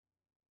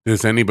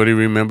Does anybody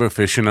remember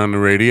fishing on the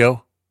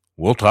radio?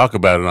 We'll talk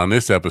about it on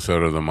this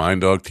episode of the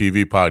Mind Dog TV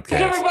Is podcast.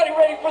 everybody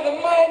ready for the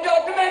Mind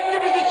Dog, the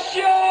Magnificent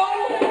Show?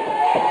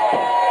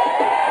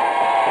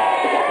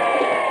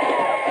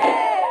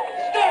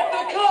 Start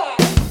the clock!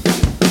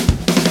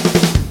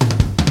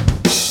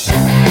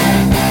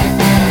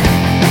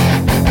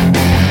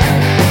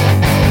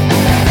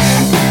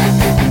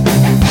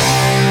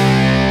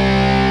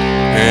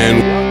 And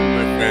welcome,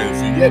 my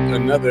friends, to yet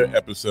another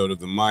episode of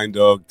the Mind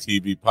Dog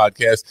TV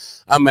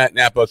podcast. I'm Matt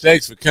Napo.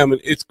 Thanks for coming.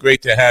 It's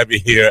great to have you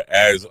here,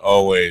 as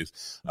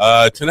always.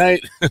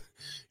 Tonight,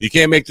 you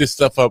can't make this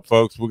stuff up,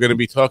 folks. We're going to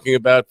be talking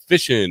about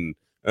fishing.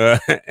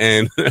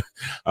 And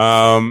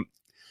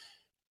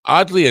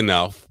oddly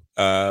enough,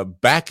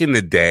 back in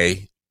the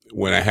day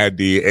when I had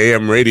the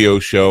AM radio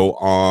show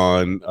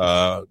on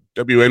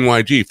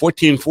WNYG,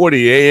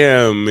 1440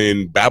 AM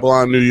in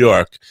Babylon, New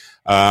York,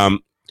 I'm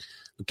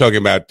talking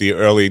about the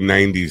early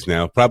 90s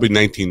now, probably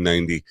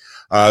 1990.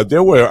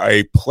 There were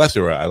a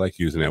plethora, I like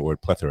using that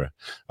word, plethora,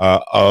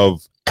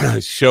 of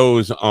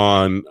shows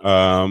on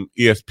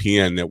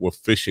ESPN that were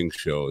fishing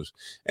shows.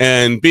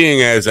 And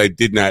being as I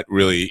did not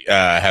really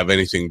have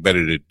anything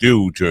better to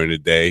do during the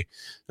day,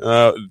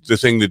 the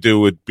thing to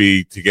do would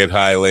be to get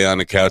high, lay on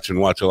the couch,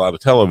 and watch a lot of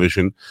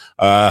television.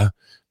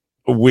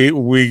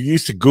 We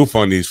used to goof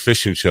on these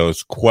fishing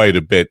shows quite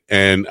a bit.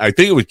 And I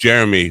think it was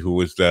Jeremy who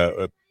was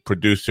the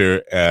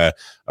producer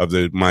of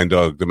the Mind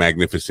Dog, the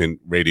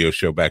Magnificent radio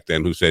show back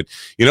then, who said,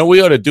 you know,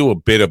 we ought to do a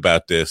bit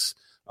about this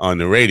on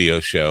the radio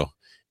show.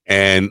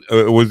 And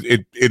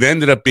it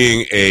ended up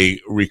being a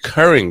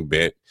recurring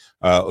bit.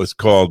 It was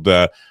called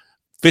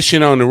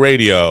Fishing on the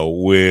Radio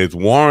with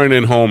Warren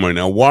and Homer.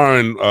 Now,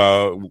 Warren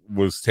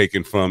was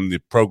taken from the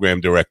program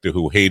director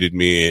who hated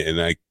me,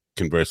 and I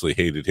conversely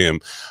hated him.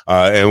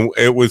 And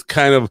it was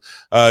kind of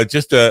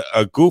just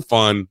a goof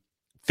on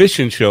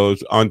fishing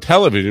shows on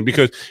television,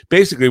 because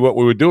basically what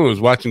we were doing was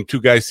watching two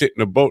guys sit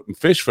in a boat and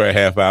fish for a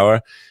half hour.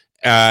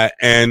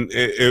 And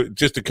it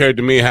just occurred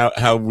to me how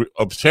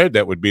absurd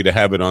that would be to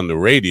have it on the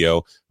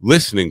radio,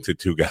 listening to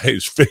two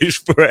guys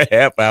fish for a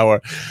half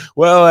hour.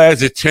 Well,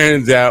 as it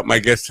turns out, my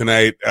guest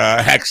tonight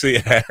actually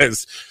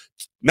has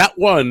not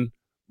one,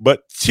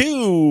 but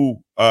two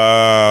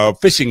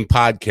fishing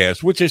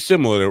podcasts, which are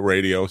similar to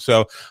radio.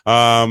 So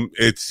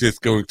it's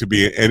just going to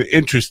be an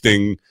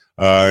interesting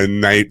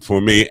night for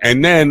me.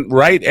 And then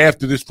right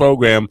after this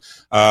program,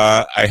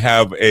 I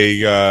have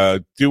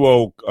a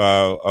duo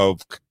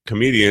of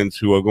comedians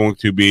who are going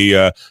to be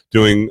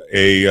doing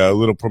a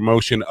little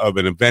promotion of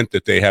an event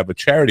that they have, a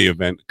charity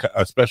event,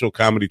 a special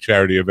comedy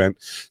charity event.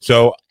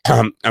 So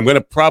I'm going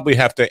to probably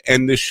have to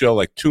end this show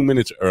like 2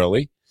 minutes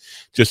early,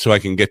 just so I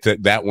can get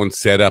that one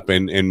set up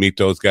and meet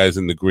those guys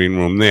in the green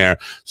room there.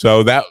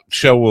 So that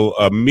show will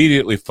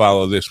immediately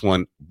follow this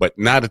one, but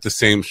not at the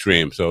same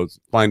stream. So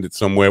find it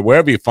somewhere,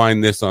 wherever you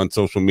find this on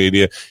social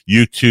media,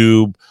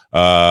 YouTube,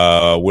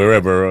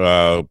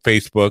 wherever,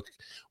 Facebook,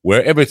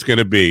 wherever it's going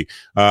to be.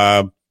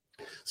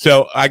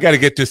 So I got to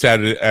get this out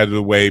of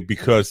the way,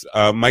 because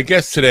my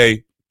guest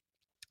today,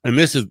 and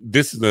this is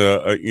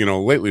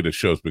lately the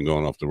show's been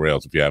going off the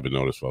rails, if you haven't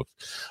noticed, folks.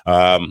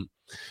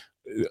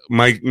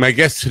 My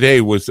guest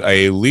today was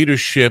a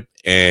leadership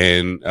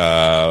and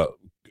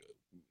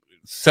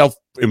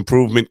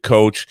self-improvement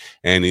coach,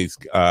 and he's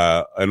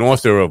an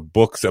author of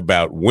books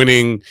about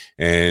winning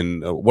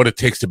and what it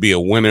takes to be a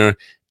winner,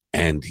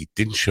 and he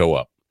didn't show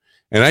up.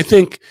 And I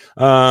think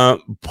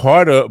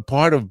part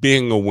of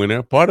being a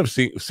winner, part of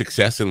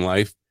success in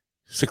life,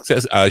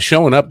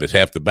 showing up is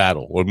half the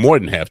battle, or more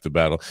than half the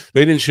battle.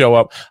 They didn't show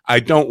up.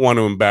 I don't want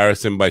to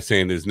embarrass him by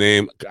saying his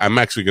name. I'm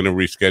actually going to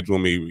reschedule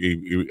him.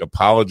 He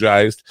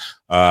apologized.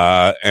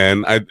 But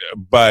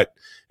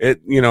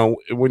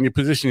when you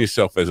position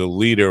yourself as a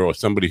leader or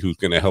somebody who's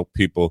going to help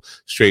people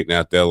straighten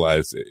out their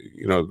lives,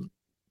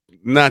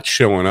 not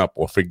showing up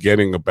or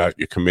forgetting about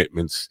your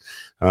commitments,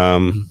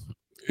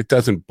 it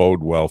doesn't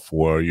bode well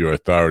for your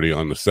authority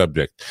on the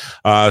subject.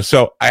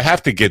 So I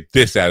have to get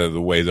this out of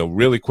the way, though,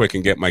 really quick,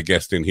 and get my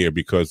guest in here,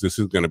 because this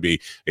is going to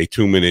be a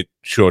 2-minute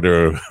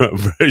shorter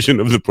version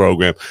of the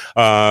program.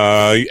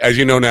 As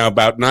you know now,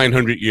 about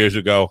 900 years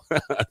ago,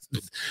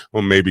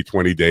 or maybe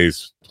 20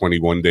 days,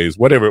 21 days,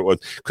 whatever it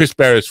was, Chris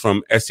Barris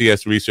from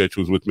SES Research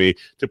was with me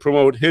to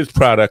promote his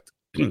product,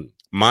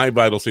 My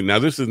Vital Sign. Now,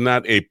 this is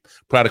not a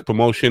product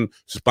promotion,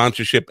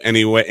 sponsorship in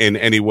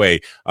any way.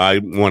 I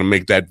want to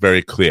make that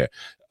very clear.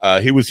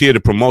 He was here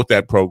to promote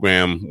that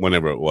program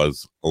whenever it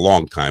was, a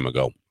long time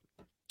ago.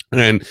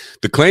 And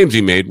the claims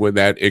he made were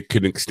that it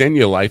could extend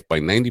your life by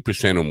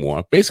 90% or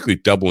more, basically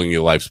doubling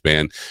your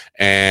lifespan,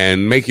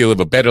 and make you live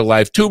a better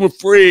life,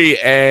 tumor-free,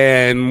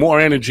 and more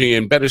energy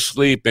and better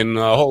sleep, and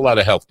a whole lot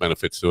of health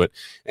benefits to it.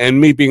 And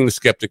me being the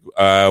skeptic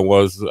I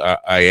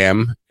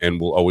am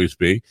and will always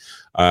be,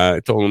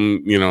 I told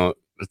him,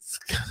 it's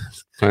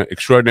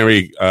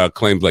extraordinary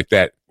claims like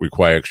that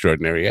require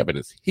extraordinary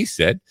evidence. He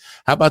said,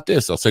 how about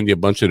this? I'll send you a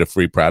bunch of the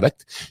free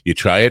product. You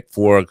try it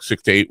for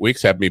 6 to 8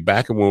 weeks, have me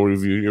back, and we'll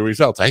review your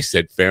results. I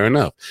said, fair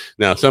enough.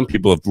 Now, some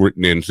people have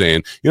written in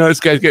saying, this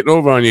guy's getting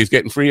over on you. He's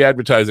getting free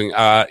advertising.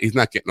 He's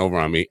not getting over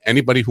on me.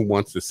 Anybody who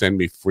wants to send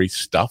me free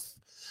stuff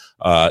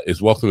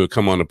is welcome to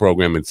come on the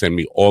program and send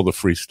me all the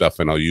free stuff,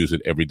 and I'll use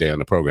it every day on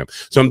the program.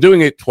 So I'm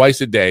doing it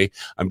twice a day.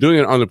 I'm doing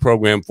it on the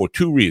program for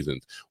 2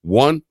 reasons.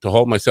 One, to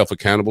hold myself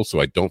accountable so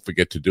I don't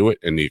forget to do it,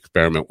 and the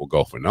experiment will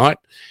go for naught.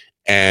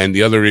 And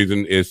the other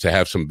reason is to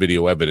have some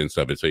video evidence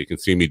of it so you can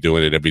see me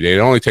doing it every day. It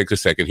only takes a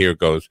second. Here it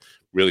goes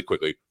really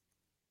quickly.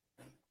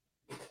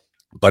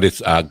 But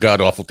it's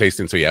god-awful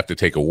tasting, so you have to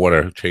take a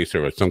water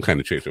chaser or some kind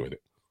of chaser with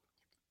it.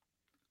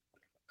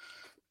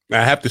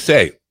 I have to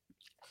say,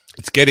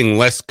 it's getting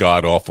less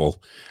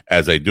god-awful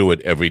as I do it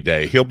every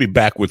day. He'll be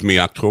back with me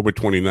October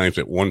 29th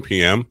at 1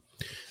 p.m.,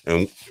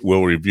 and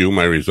we'll review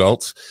my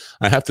results.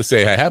 I have to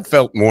say, I have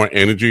felt more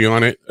energy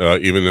on it,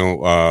 even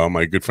though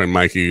my good friend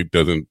Mikey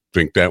doesn't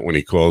think that when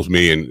he calls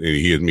me and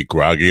he hears me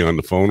groggy on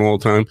the phone all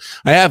the time.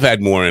 I have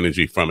had more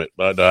energy from it,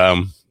 but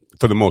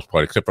for the most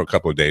part, except for a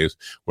couple of days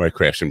where I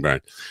crash and burn.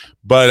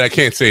 But I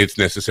can't say it's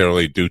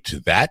necessarily due to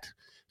that.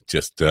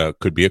 Just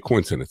could be a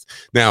coincidence.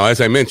 Now,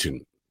 as I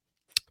mentioned,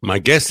 my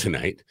guest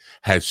tonight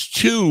has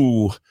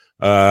 2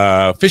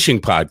 fishing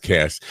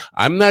podcasts.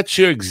 I'm not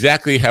sure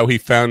exactly how he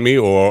found me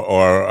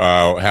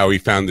or how he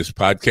found this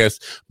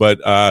podcast, but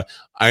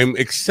I'm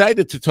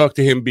excited to talk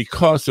to him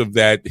because of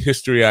that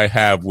history I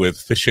have with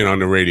Fishing on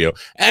the Radio.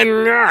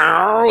 And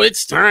now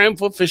it's time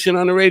for Fishing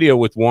on the Radio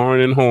with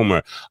Warren and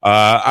Homer.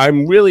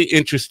 I'm really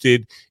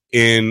interested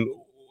in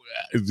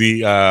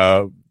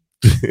the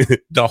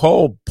the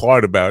whole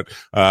part about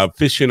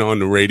fishing on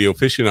the radio,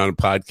 fishing on a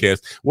podcast,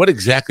 what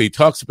exactly he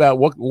talks about,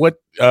 what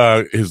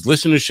his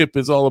listenership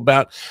is all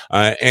about,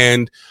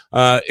 and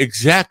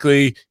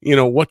exactly,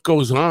 what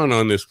goes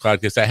on this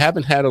podcast. I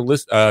haven't had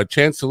a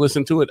chance to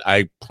listen to it.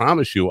 I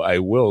promise you I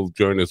will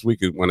during this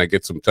week when I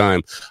get some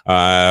time,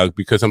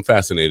 because I'm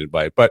fascinated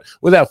by it. But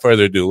without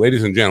further ado,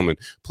 ladies and gentlemen,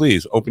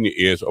 please open your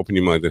ears, open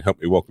your minds, and help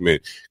me welcome in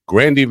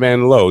Grandy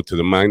Van Lowe to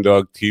the Mind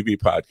Dog TV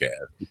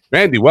podcast.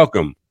 Randy,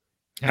 welcome.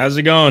 How's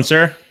it going,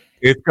 sir?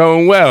 It's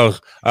going well.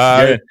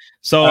 Good.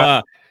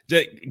 So,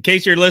 in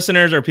case your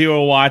listeners or people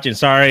are watching,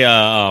 sorry,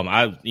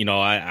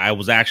 I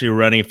was actually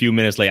running a few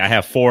minutes late. I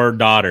have 4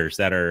 daughters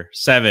that are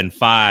 7,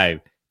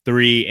 5,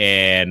 3,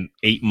 and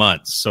 8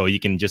 months. So you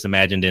can just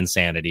imagine the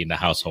insanity in the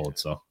household.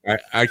 So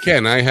I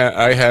can. I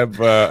have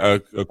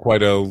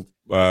quite a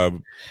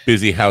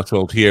busy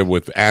household here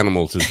with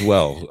animals as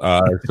well.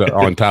 So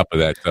on top of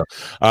that,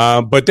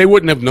 but they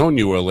wouldn't have known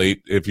you were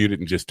late if you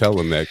didn't just tell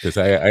them that, because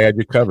I had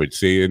you covered.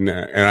 See, and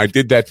I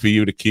did that for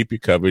you to keep you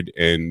covered,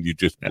 and you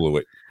just blew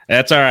it.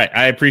 That's all right.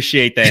 I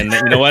appreciate that. And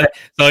you know what?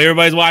 So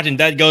everybody's watching.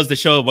 That goes to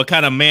show what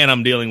kind of man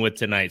I'm dealing with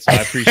tonight. So I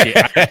appreciate.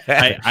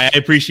 I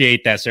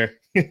appreciate that, sir.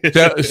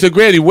 So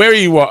Grandy, where are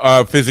you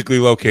physically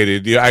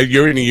located?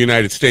 You're in the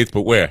United States,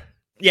 but where?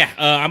 Yeah,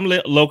 I'm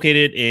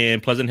located in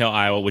Pleasant Hill,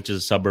 Iowa, which is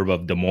a suburb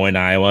of Des Moines,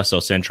 Iowa,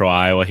 so central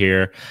Iowa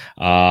here.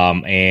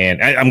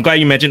 And I'm glad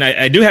you mentioned.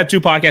 I do have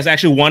 2 podcasts.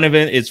 Actually, one of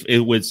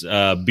it was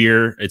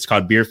beer. It's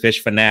called Beer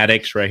Fish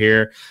Fanatics right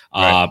here.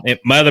 Right.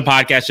 My other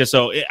podcast,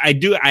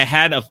 I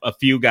had a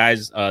few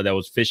guys that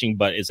was fishing,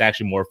 but it's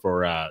actually more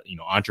for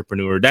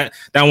entrepreneur. That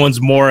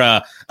one's more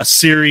a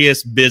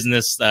serious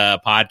business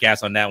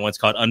podcast. On that one, it's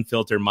called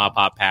Unfiltered Mop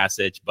Pop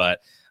Passage,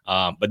 but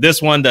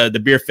this one,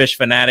 the Beer Fish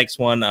Fanatics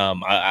one,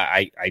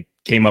 I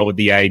came up with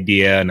the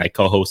idea and I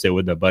co-hosted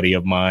with a buddy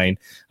of mine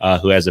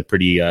who has a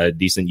pretty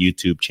decent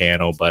YouTube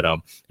channel. But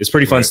it's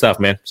pretty fun stuff,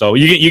 man. So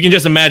you can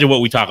just imagine what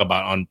we talk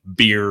about on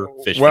Beer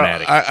Fish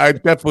Fanatics. I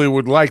definitely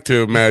would like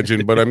to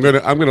imagine, but I'm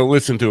gonna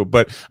listen to it.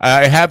 But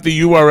I have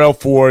the URL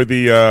for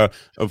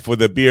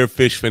the Beer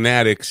Fish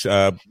Fanatics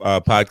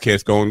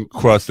podcast going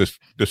across the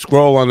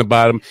scroll on the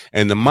bottom,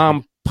 and the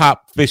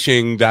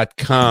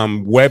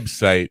mompopfishing.com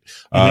website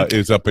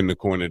is up in the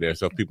corner there,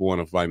 so if people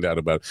want to find out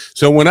about it.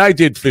 So when I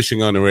did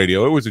Fishing on the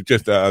Radio, it was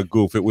just a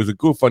goof. It was a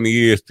goof on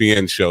the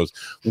ESPN shows.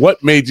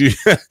 What made you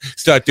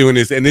start doing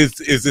this? And is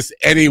this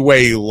any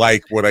way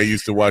like what I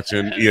used to watch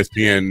on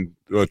ESPN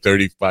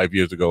 35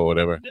 years ago or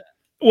whatever?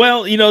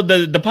 Well,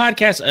 the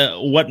podcast,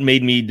 what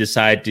made me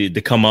decide to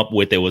come up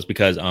with it was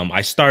because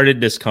I started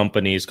this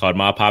company. It's called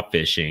Mop Pop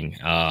Fishing.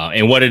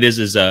 And what it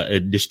is a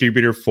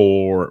distributor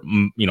for,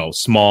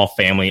 small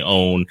family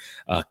owned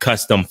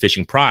custom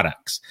fishing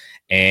products.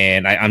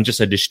 And I'm just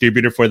a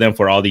distributor for them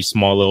for all these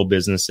small little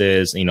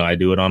businesses. I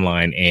do it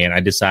online, and I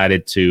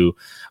decided to,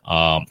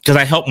 because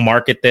I help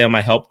market them.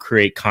 I help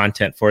create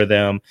content for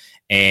them.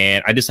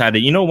 And I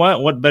decided,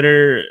 what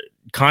better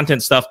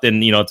content stuff than,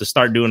 to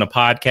start doing a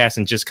podcast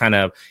and just kind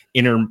of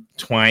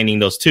intertwining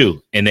those two.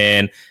 And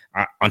then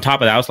on top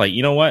of that, I was like,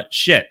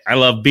 shit, I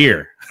love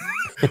beer.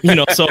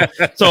 So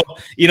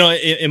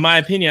in my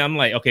opinion, I'm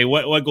like, okay,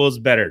 what goes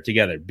better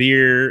together,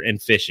 beer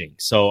and fishing?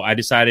 So I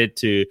decided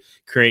to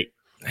create,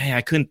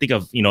 I couldn't think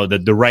of,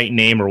 the right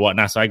name or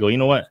whatnot. So I go,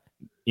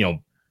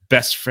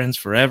 best friends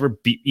forever.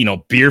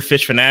 Beer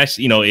fish fanatics.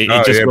 It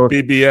just goes,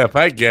 BBF.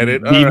 I get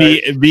it. All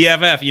right.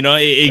 BFF.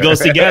 It goes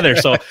together.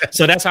 So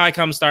that's how I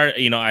come start.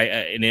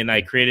 And then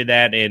I created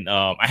that, and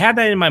I had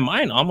that in my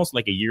mind almost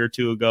like a year or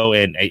two ago,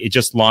 and it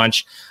just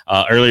launched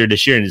earlier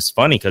this year. And it's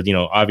funny because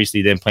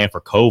obviously didn't plan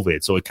for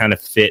COVID, so it kind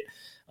of fit.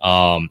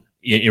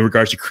 In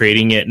regards to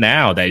creating it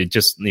now, that it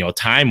just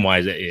time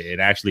wise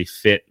it actually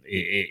fit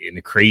in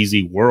a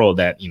crazy world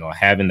that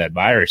having that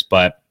virus.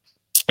 But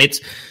it's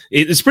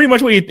pretty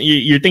much what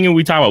you're thinking.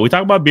 We talk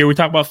about beer, we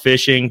talk about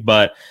fishing,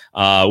 but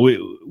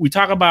we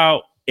talk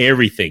about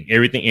everything,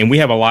 and we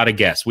have a lot of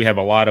guests. We have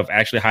a lot of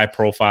actually high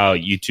profile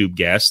YouTube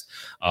guests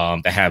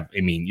that have,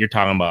 you're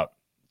talking about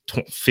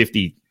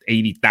 50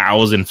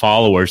 80,000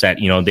 followers that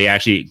they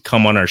actually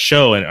come on our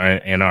show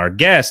and our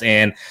guests,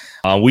 and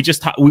we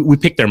just we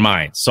pick their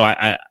minds. So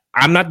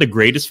I'm not the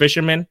greatest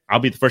fisherman. I'll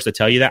be the first to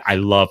tell you that. I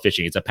love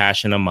fishing. It's a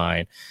passion of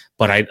mine,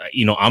 but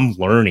I'm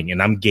learning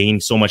and I'm gaining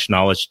so much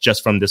knowledge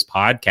just from this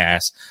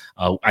podcast.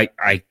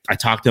 I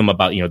talk to them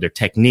about their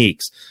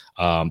techniques,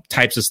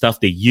 types of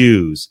stuff they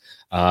use,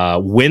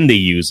 when they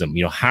use them,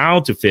 how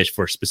to fish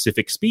for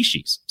specific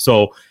species.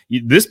 So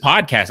this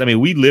podcast,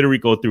 we literally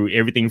go through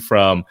everything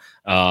from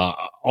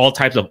all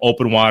types of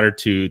open water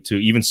to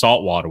even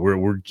salt water.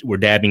 We're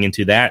dabbing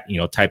into that,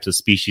 types of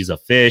species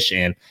of fish,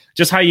 and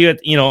just how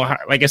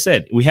like I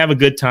said, we have a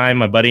good time.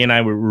 My buddy and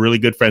I were really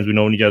good friends. We've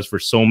known each other for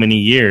so many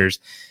years.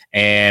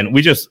 And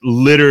we just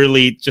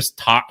literally just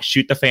talk,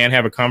 shoot the fan,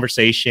 have a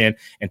conversation,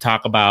 and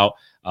talk about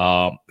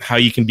how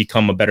you can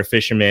become a better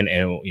fisherman.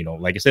 And,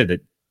 like I said, the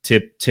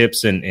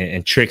tips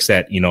and tricks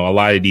that, a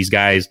lot of these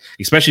guys,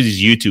 especially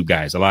these YouTube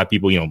guys, a lot of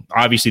people,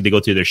 obviously they go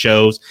to their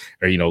shows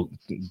or,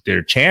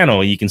 their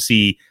channel, and you can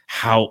see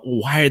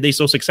why are they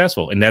so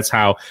successful? And that's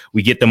how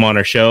we get them on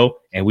our show.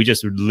 And we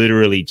just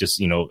literally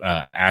just,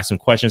 ask them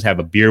questions, have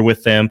a beer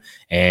with them.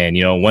 And,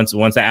 once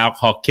the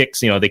alcohol kicks,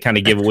 they kind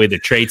of give away their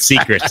trade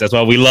secrets. That's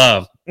what we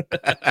love.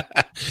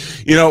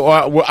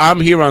 I'm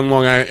here on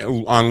Long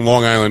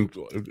Island,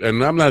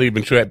 and I'm not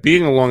even sure.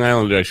 Being a Long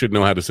Islander, I should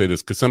know how to say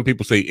this, because some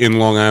people say in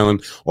Long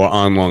Island or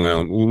on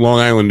Long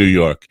Island, New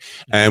York,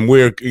 and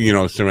we're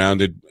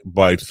surrounded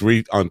by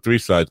three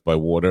sides by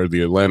water,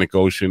 the Atlantic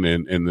Ocean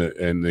and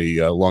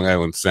the Long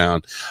Island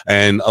Sound,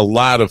 and a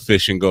lot of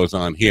fishing goes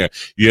on here.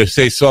 You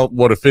say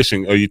saltwater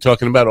fishing. Are you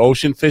talking about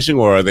ocean fishing,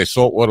 or are they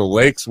saltwater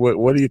lakes? What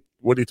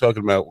are you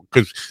talking about?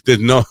 Because there's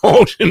no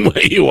ocean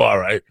where you are,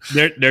 right?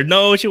 There's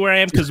no ocean where I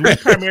am, because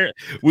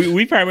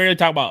we primarily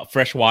talk about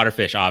freshwater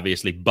fish,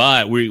 obviously,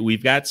 but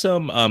we've got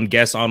some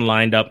guests on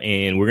lined up,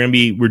 and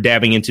we're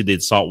dabbing into the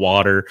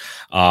saltwater.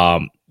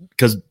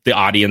 Because the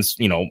audience,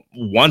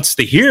 wants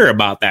to hear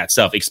about that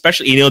stuff.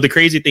 Especially, the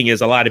crazy thing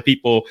is a lot of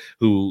people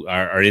who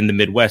are in the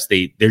Midwest,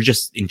 they're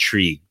just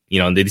intrigued.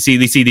 They see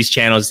these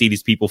channels, see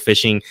these people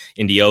fishing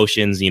in the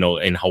oceans.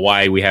 In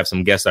Hawaii, we have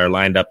some guests that are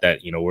lined up that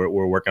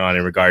we're working on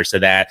in regards to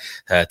that,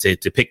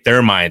 to pick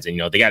their minds.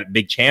 And they got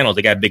big channels,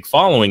 they got a big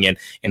following, and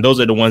those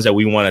are the ones that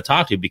we want to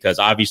talk to, because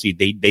obviously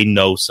they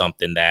know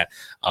something that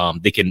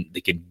they can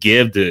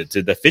give to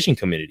the fishing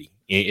community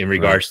in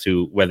regards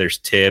to whether it's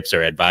tips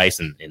or advice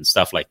and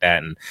stuff like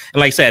that. And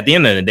like I said, at the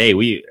end of the day,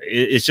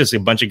 it's just a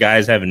bunch of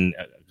guys having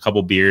a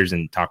couple beers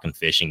and talking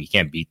fishing. You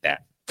can't beat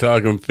that.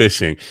 Talking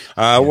fishing.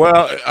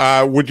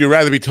 Would you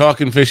rather be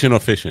talking fishing or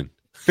fishing?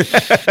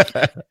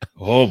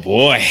 Oh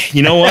boy.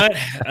 You know what?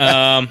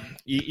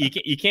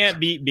 You can't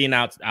beat being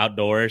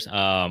outdoors.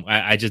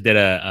 I just did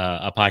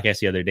a podcast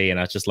the other day, and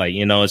I was just like,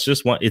 it's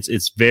just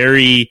it's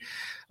very,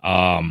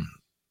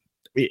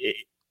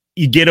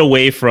 you get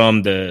away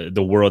from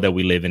the world that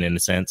we live in a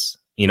sense,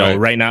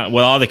 right now,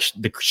 with all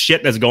the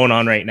shit that's going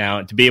on right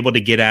now, to be able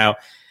to get out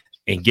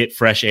and get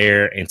fresh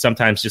air, and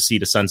sometimes just see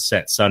the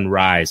sunset,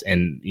 sunrise,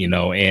 and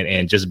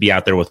and just be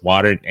out there with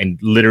water, and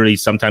literally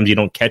sometimes you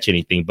don't catch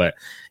anything, but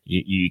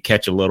you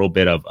catch a little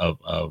bit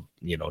of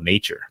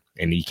nature,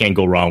 and you can't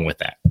go wrong with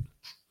that.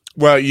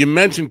 Well, you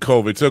mentioned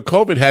COVID, so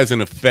COVID has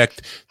an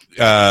effect.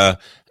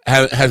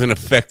 Hasn't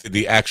affected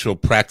the actual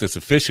practice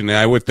of fishing. And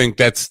I would think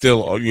that's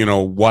still,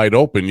 wide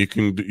open. You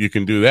can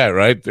do that,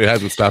 right? It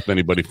hasn't stopped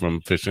anybody from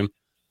fishing.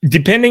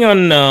 Depending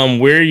on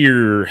where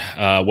you're,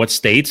 what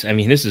states.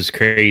 This is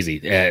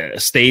crazy.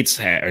 States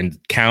and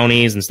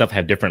counties and stuff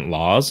have different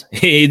laws.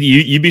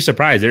 You'd be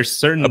surprised. There's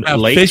certain about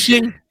lakes.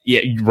 Fishing?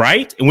 Yeah,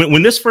 right.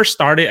 When this first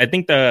started, I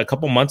think a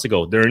couple months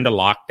ago during the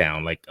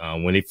lockdown, like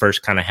when it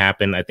first kind of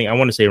happened, I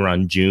want to say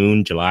around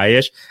June,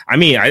 July-ish.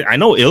 I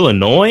know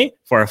Illinois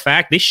for a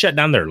fact, they shut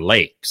down their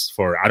lakes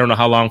for I don't know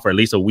how long, for at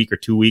least a week or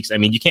 2 weeks.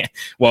 You can't.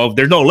 Well, if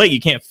there's no lake, you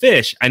can't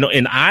fish. I know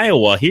in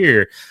Iowa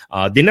here,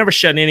 they never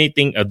shut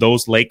anything of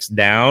those lakes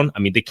down.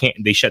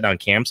 They shut down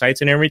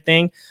campsites and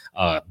everything.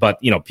 But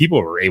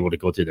people were able to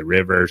go to the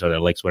rivers or the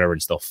lakes, whatever,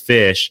 and still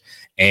fish.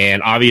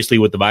 And obviously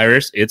with the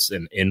virus, it's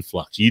an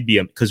influx.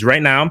 Because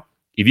right now,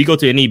 if you go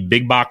to any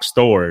big box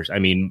stores,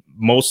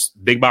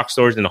 most big box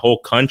stores in the whole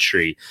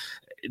country,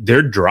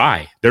 they're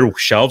dry. Their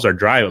shelves are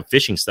dry of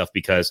fishing stuff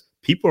because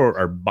people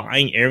are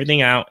buying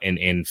everything out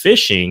and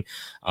fishing.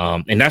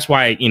 And that's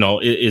why, you know,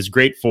 it is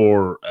great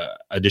for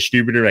a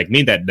distributor like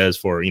me that does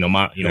for, you know,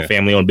 my, you know,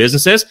 family owned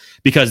businesses,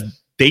 because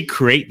they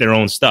create their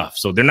own stuff.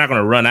 So they're not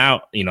going to run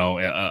out, you know,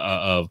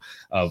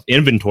 of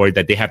inventory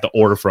that they have to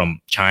order from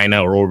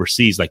China or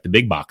overseas like the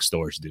big box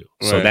stores do.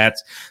 Right.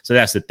 So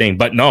that's the thing.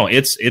 But no,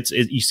 it's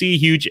you see a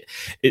huge,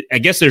 I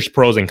guess there's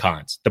pros and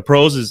cons. The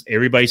pros is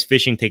everybody's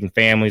fishing, taking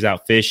families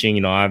out fishing,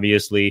 you know,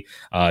 obviously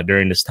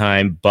during this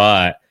time,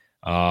 but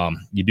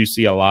you do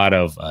see a lot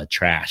of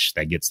trash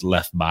that gets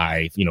left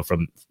by, you know,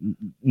 from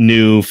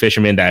new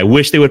fishermen that I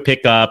wish they would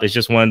pick up. It's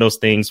just one of those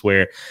things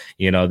where,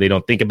 you know, they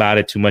don't think about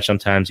it too much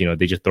sometimes. You know,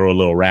 they just throw a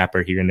little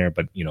wrapper here and there,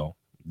 but, you know,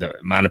 the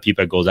amount of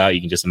people that goes out,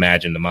 you can just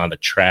imagine the amount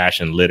of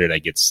trash and litter that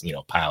gets, you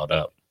know, piled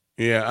up.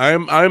 Yeah,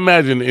 I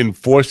imagine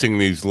enforcing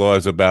these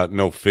laws about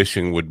no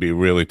fishing would be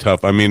really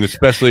tough. I mean,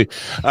 especially,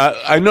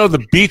 I know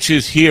the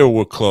beaches here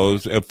were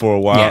closed for a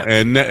while,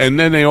 and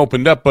then they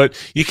opened up, but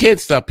you can't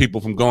stop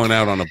people from going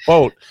out on a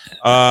boat,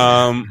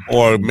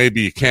 or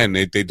maybe you can.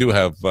 They do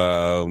have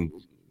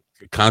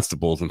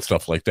constables and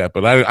stuff like that,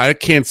 but I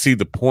can't see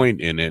the point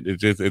in it.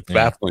 It's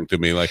baffling to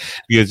me, like,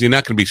 because you're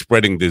not going to be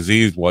spreading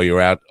disease while you're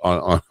out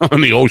on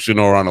the ocean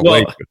or on a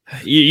lake.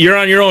 You're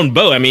on your own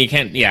boat. I mean, you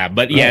can't. Yeah,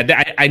 but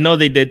yeah, I know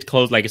they did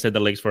close, like I said, the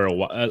lakes for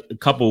a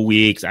couple of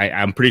weeks.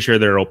 I'm pretty sure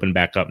they're open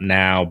back up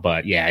now,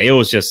 but yeah, it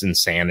was just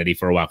insanity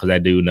for a while, because I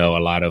do know a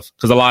lot of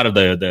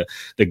the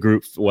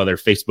group, whether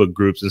Facebook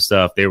groups and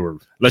stuff, they were,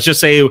 let's just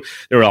say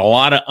there were a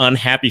lot of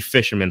unhappy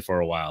fishermen for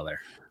a while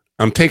there.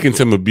 I'm taking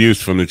some abuse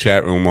from the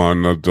chat room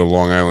on the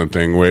Long Island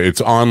thing, where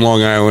it's on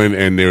Long Island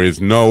and there is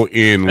no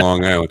in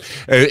Long Island.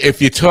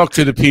 If you talk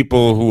to the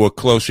people who are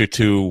closer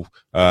to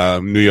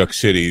New York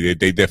City,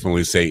 they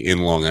definitely say in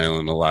Long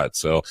Island a lot.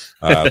 So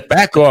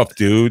back off,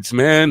 dudes,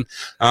 man.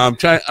 I'm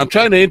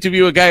trying to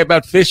interview a guy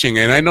about fishing,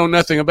 and I know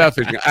nothing about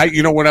fishing.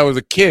 When I was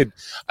a kid,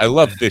 I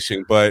loved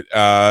fishing, but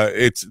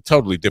it's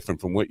totally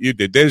different from what you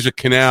did. There's a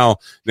canal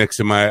next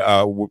to my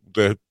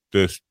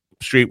the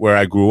street where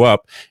I grew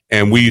up,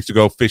 and we used to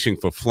go fishing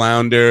for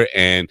flounder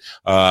and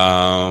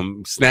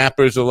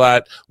snappers a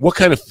lot. What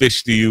kind of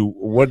fish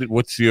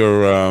what's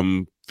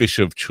your fish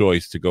of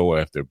choice to go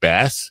after?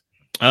 Bass?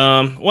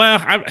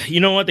 Well, you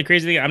know what, the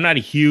crazy thing, I'm not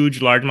a huge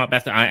largemouth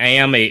bass. I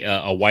am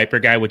a wiper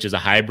guy, which is a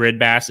hybrid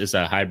bass. It's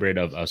a hybrid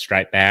of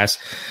striped bass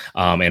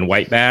and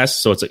white bass.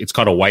 So it's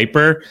called a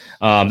wiper.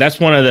 That's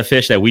one of the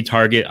fish that we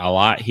target a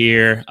lot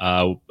here.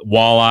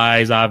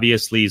 Walleyes,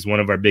 obviously, is one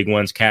of our big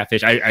ones.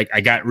 Catfish. I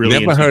got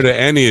really never heard of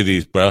any of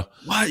these, bro.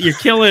 What? You're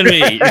killing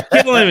me.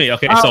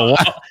 Okay, so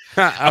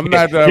I'm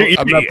not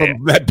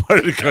from that part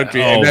of the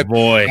country. Oh,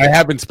 boy. I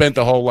haven't spent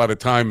a whole lot of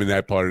time in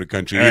that part of the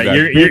country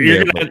either.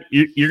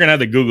 You're gonna have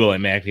to Google it,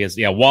 man, because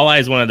walleye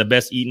is one of the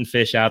best eaten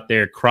fish out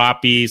there.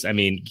 Crappies, I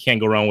mean, you can't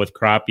go wrong with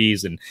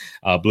crappies and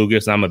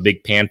bluegills. I'm a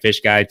big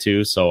panfish guy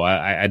too, so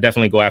I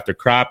definitely go after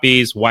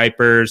crappies,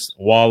 wipers,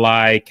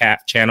 walleye,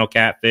 channel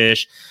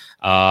catfish.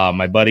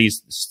 My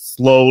buddy's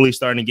slowly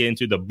starting to get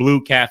into the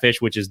blue catfish,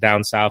 which is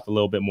down south a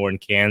little bit more in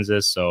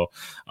Kansas. So,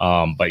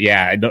 but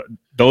yeah,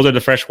 those are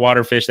the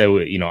freshwater fish that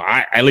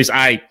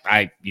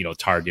I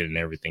target and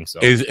everything. So,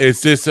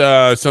 is this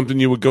something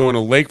you would go in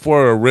a lake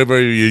for, or a river?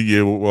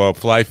 You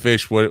fly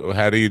fish? What's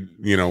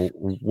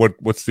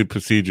the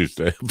procedures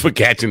for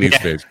catching these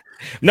fish?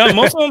 No,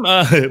 most of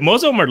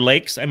them are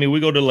lakes. I mean, we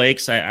go to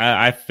lakes.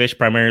 I fish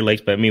primarily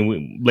lakes, but I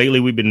mean,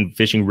 lately we've been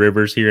fishing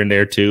rivers here and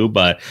there too.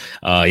 But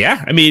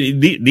I mean,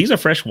 these are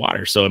fresh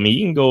water, so I mean,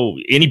 you can go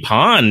any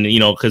pond,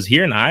 because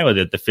here in Iowa,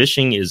 the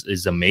fishing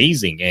is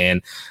amazing,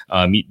 and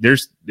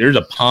there's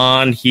a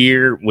pond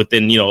here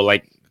within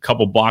like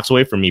couple blocks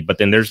away from me, but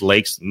then there's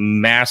lakes,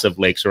 massive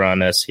lakes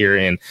around us here,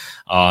 and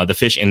the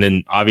fish, and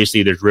then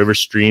obviously there's river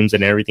streams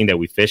and everything that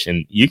we fish,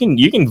 and you can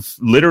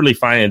literally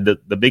find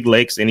the big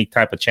lakes, any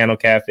type of channel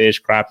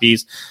catfish,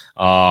 crappies,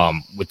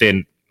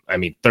 within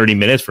 30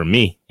 minutes from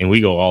me, and we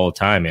go all the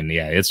time, and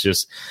it's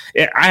just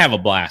I have a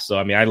blast. So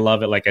I mean, I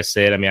love it. Like I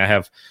said, I mean, I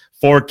have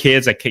 4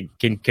 kids that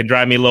can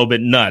drive me a little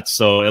bit nuts.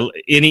 So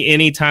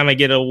any time I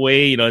get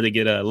away, to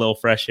get a little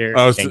fresh air.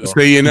 Oh, so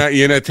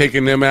you're not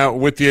taking them out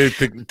with you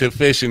to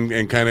fish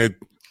and kind of.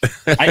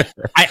 I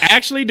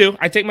actually do.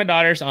 I take my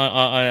daughters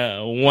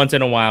on once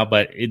in a while,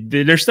 but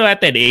they're still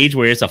at that age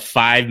where it's a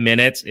 5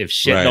 minutes. If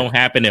shit don't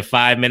happen in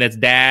 5 minutes,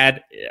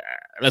 Dad,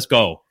 let's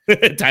go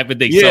type of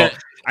thing. Yeah. So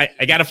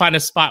I got to find a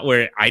spot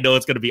where I know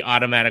it's going to be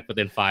automatic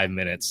within 5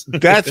 minutes.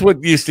 That's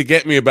what used to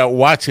get me about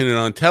watching it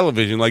on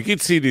television. Like,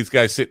 you'd see these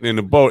guys sitting in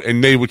a boat,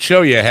 and they would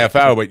show you a half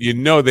hour, but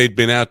they'd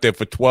been out there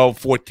for 12,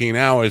 14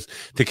 hours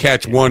to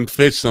catch one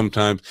fish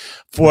sometimes.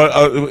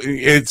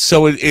 It's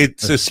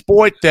a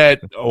sport that,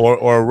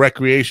 or a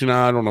recreation.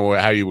 I don't know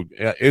how you would.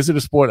 Is it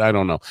a sport? I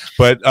don't know,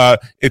 but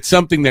it's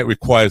something that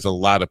requires a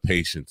lot of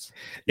patience.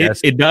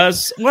 It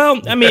does. Well,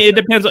 I mean, it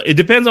depends. It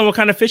depends on what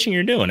kind of fishing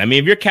you're doing. I mean,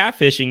 if you're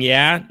catfishing,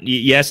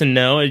 you yes and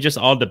no. It just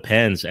all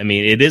depends. I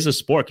mean, it is a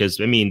sport because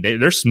I mean,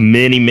 there's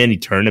many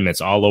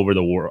tournaments all over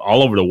the world,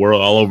 all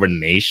over the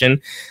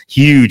nation,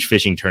 huge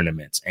fishing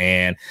tournaments,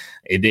 and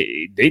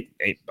a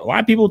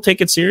lot of people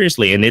take it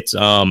seriously, and it's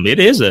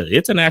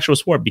an actual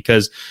sport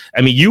because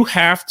I mean, you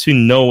have to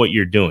know what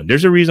you're doing.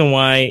 There's a reason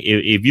why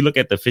if you look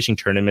at the fishing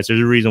tournaments,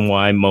 there's a reason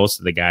why most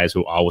of the guys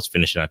who always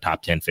finish in a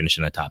top 10 finish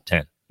in a top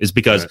 10. Is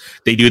because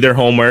they do their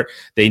homework.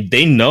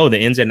 They know the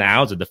ins and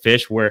outs of the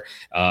fish, where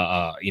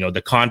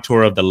the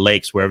contour of the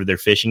lakes wherever they're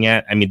fishing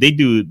at. I mean, they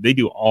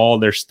do all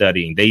their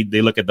studying. They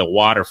look at the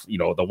water,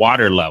 the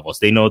water levels.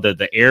 They know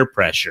the air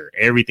pressure,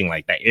 everything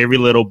like that. Every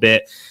little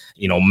bit,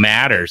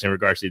 matters in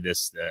regards to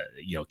this.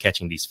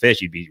 Catching these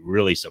fish, you'd be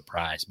really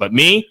surprised. But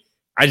me,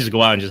 I just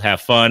go out and just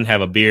have fun, have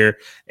a beer,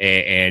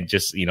 and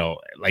just,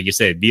 like you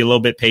said, be a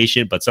little bit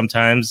patient. But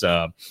sometimes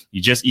every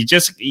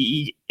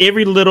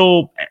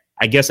little,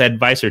 I guess,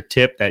 advice or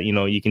tip that,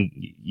 you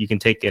can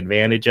take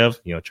advantage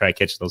of, try to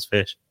catch those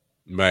fish.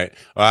 Right.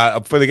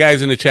 For the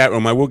guys in the chat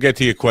room, I will get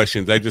to your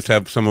questions. I just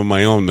have some of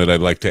my own that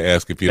I'd like to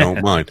ask if you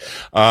don't mind.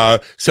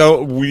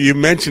 So you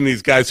mentioned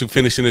these guys who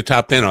finish in the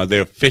top 10. Are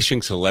they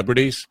fishing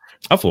celebrities?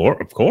 Of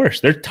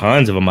course, there are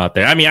tons of them out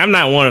there. I mean, I'm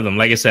not one of them.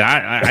 Like I said,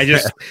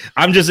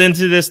 I'm just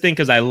into this thing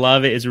because I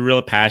love it. It's a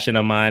real passion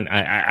of mine.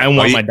 I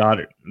want my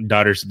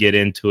daughters to get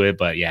into it,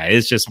 but yeah,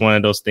 it's just one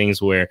of those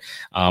things where,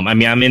 I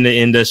mean, I'm in the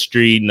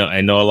industry. No,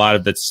 I know a lot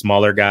of the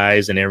smaller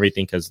guys and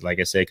everything because, like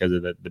I said, because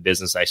of the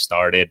business I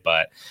started.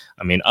 But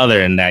I mean,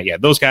 other than that, yeah,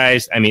 those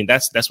guys. I mean,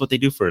 that's what they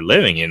do for a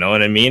living. You know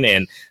what I mean?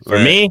 And for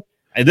me.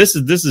 And this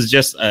is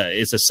just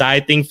it's a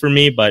side thing for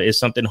me, but it's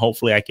something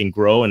hopefully I can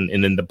grow.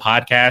 And then the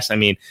podcast, I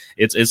mean,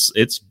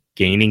 it's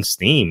gaining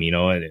steam.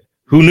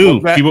 Who knew?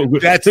 Well,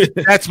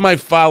 that's my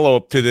follow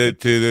up to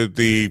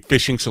the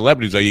fishing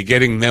celebrities. Are you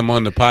getting them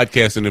on the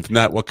podcast? And if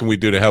not, what can we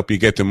do to help you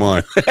get them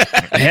on?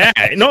 Yeah,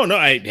 no.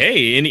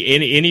 Hey,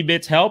 any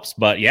bits helps.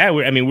 But yeah,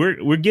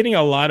 we're getting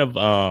a lot of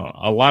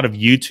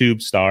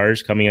YouTube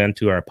stars coming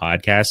onto our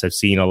podcast. I've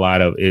seen a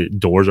lot of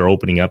doors are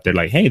opening up. They're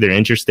like, hey, they're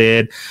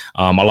interested.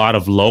 A lot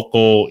of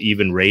local,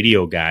 even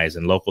radio guys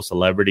and local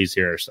celebrities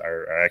here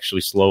are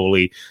actually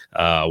slowly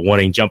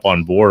wanting to jump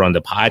on board on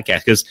the podcast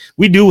because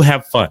we do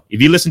have fun.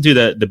 If you listen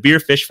to the Beer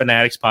Fish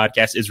Fanatics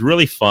podcast, is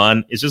really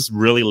fun. It's just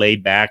really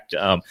laid back.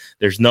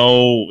 There's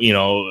no,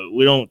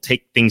 we don't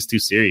take things too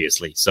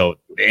seriously. So,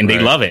 and they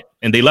love it.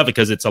 And they love it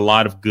because it's a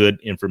lot of good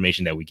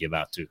information that we give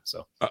out too.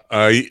 So,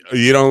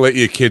 you don't let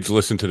your kids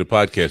listen to the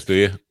podcast, do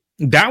you?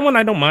 That one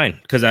I don't mind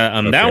because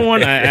that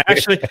one I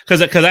actually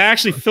because I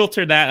actually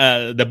filtered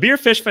that the Beer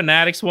Fish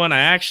Fanatics one. I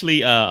actually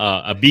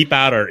beep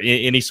out or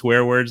any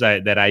swear words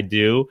that I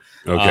do.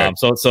 Okay.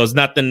 So it's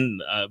nothing.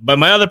 But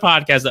my other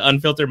podcast, the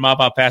Unfiltered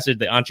Mop Out Passage,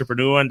 the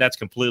Entrepreneur one, that's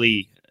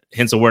completely.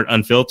 Hence the word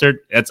unfiltered.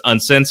 That's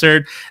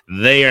uncensored.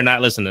 They are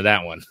not listening to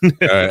that one.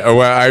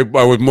 Well, I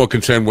was more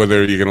concerned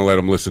whether you're going to let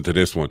them listen to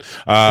this one.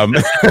 And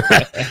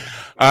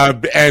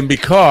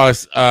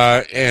because,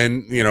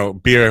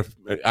 beer,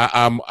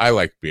 I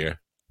like beer.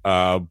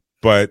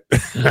 But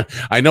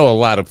I know a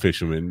lot of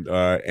fishermen,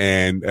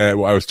 and I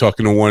was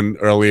talking to one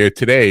earlier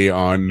today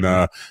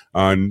on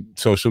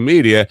social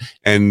media,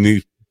 and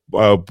he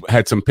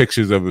had some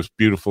pictures of this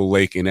beautiful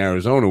lake in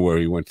Arizona where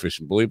he went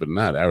fishing. Believe it or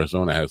not,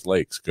 Arizona has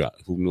lakes. God,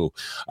 who knew?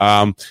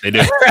 They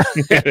do.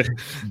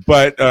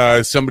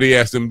 But somebody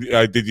asked him,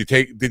 "Did you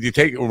take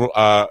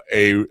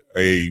a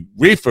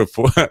reefer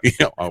for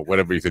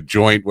whatever he said,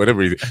 joint,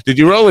 whatever he said? Did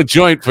you roll a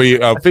joint for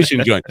your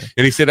fishing joint?"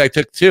 And he said, "I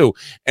took two."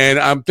 And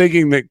I'm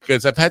thinking that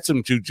because I've had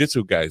some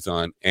jiu-jitsu guys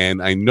on,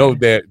 and I know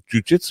that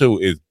jiu-jitsu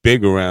is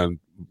big around.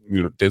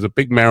 There's a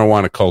big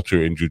marijuana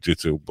culture in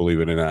jiu-jitsu, believe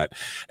it or not.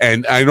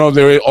 And I know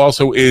there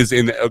also is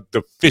in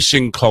the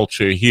fishing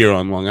culture here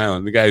on Long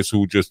Island, the guys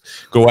who just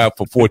go out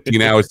for 14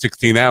 hours,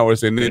 16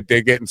 hours, and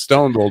they're getting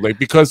stoned all day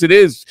because it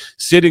is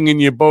sitting in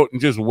your boat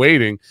and just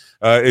waiting.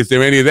 Is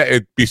there any of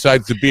that?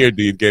 Besides the beer,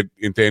 do you get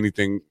into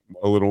anything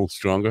a little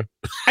stronger?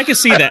 I can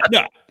see that.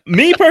 No,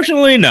 me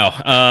personally, no.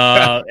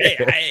 I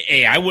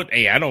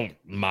don't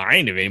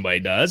mind if anybody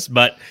does,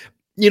 but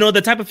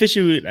the type of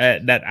fishing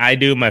that I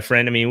do, my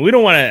friend, I mean, we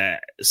don't want to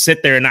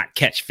sit there and not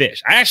catch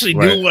fish. I actually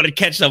do want to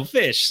catch some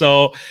fish.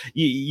 So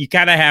you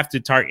kind of have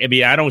to target. I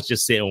mean, I don't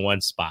just sit in one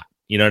spot.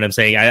 You know what I'm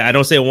saying? I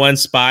don't sit in one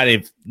spot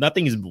if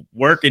nothing is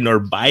working or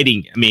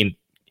biting. I mean,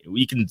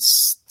 we can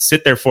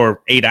sit there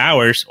for 8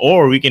 hours,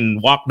 or we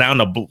can walk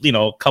down a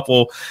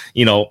couple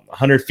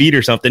 100 feet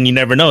or something. You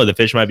never know, the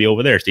fish might be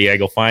over there, so you gotta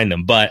go find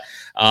them. But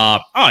oh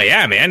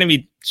yeah, man, I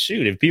mean,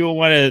 shoot, if people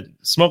want to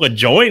smoke a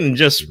joint and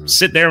just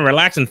sit there and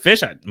relax and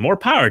fish, more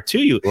power to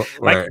you.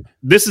 Like,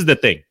 this is the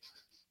thing,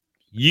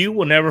 you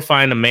will never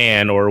find a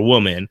man or a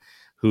woman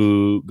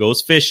who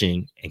goes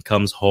fishing and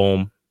comes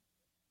home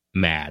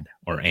mad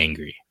or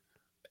angry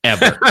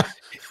ever.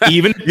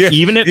 even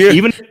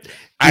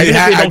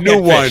I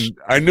knew one.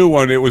 I knew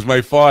one. It was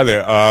my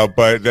father,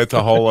 but that's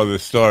a whole other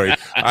story.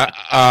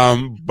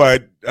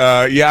 But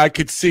I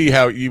could see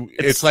how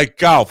it's like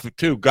golf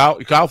too.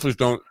 Golfers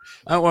don't.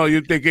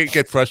 They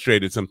get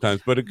frustrated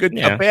sometimes, but a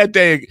bad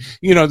day,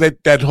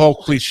 that whole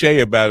cliche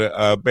about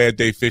a bad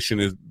day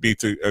fishing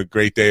beats a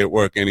great day at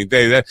work any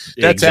day. That's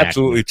exactly.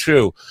 Absolutely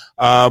true.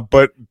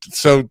 But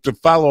so to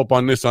follow up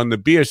on this, on the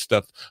beer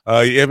stuff,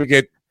 you ever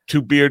get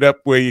too beard up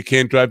where you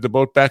can't drive the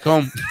boat back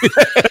home?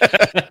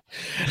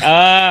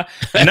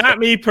 Not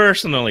me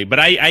personally, but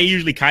I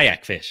usually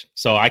kayak fish.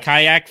 So I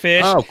kayak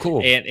fish. Oh,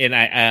 cool. And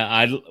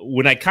I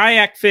when I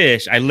kayak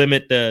fish, I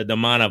limit the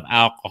amount of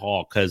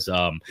alcohol because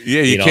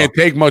you can't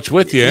take much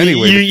with you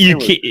anyway. You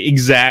can't,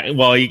 exactly.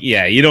 Well,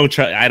 you don't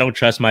trust. I don't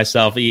trust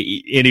myself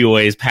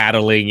anyways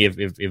paddling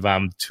if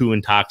I'm too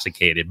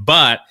intoxicated.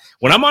 But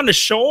when I'm on the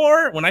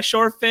shore, when I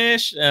shore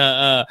fish,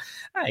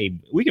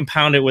 we can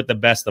pound it with the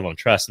best of them.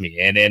 Trust me.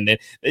 And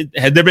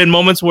had there been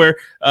moments where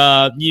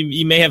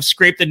you may have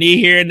scraped the knee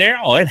here and there?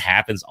 Oh, it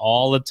happens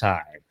all the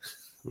time.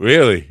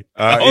 Really?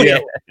 Yeah.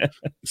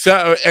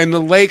 So, and the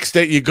lakes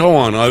that you go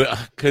on,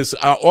 because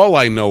all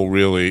I know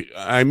really,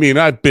 I mean,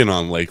 I've been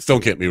on lakes,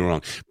 don't get me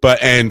wrong,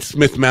 and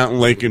Smith Mountain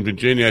Lake in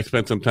Virginia, I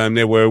spent some time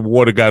there where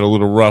water got a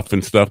little rough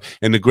and stuff,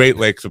 and the Great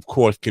Lakes, of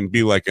course, can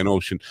be like an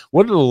ocean.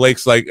 What are the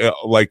lakes like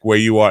where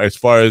you are as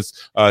far as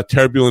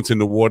turbulence in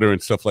the water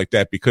and stuff like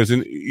that? Because,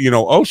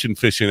 ocean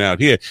fishing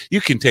out here,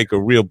 you can take a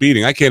real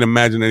beating. I can't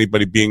imagine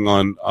anybody being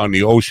on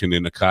the ocean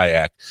in a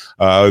kayak.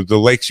 The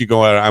lakes you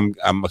go out,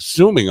 I'm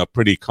assuming are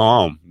pretty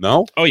calm, no?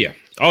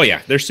 Oh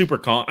yeah, they're super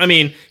calm. I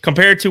mean,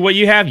 compared to what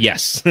you have,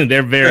 yes,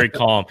 they're very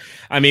calm.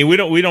 I mean, we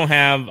don't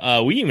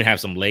have we even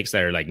have some lakes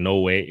that are like no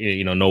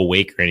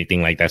wake or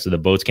anything like that, so the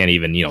boats can't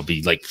even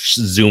be like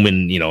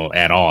zooming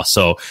at all.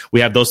 So we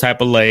have those type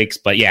of lakes,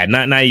 but yeah,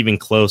 not even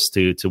close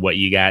to what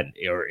you got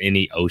or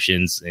any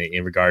oceans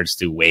in regards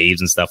to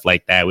waves and stuff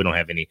like that. We don't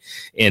have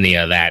any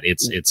of that.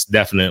 It's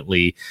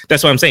definitely,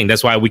 that's what I'm saying.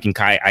 That's why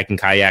I can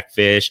kayak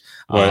fish.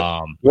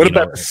 Right. What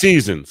about the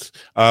seasons?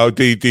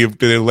 Do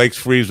the lakes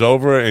freeze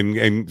over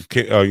and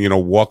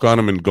walk on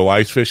them and go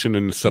ice fishing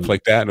and stuff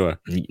like that? Or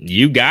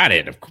you got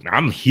it.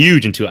 I'm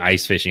huge into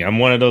ice fishing. I'm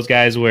one of those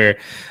guys where,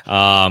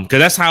 because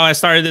that's how I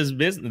started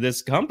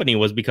this company,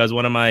 was because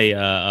one of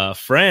my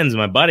friends,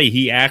 my buddy,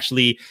 he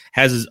actually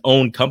has his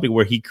own company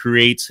where he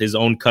creates his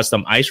own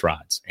custom ice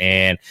rods,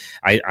 and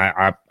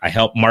I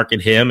help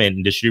market him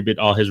and distribute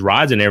all his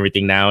rods and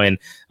everything now. And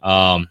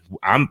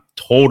I'm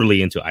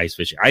totally into ice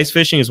fishing. Ice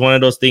fishing is one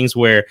of those things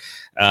where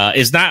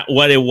it's not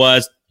what it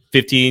was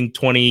 15,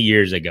 20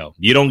 years ago.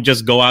 You don't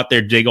just go out there,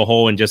 dig a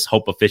hole, and just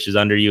hope a fish is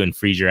under you and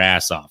freeze your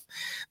ass off.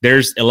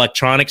 There's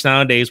electronics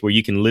nowadays where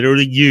you can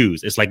literally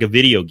it's like a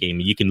video game.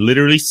 You can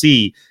literally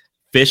see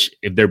fish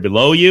if they're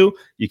below you.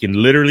 You can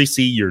literally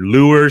see your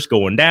lures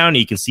going down.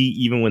 You can see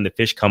even when the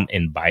fish come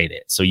and bite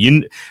it. So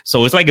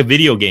it's like a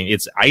video game.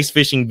 It's ice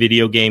fishing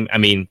video game. I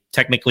mean,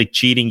 technically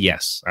cheating,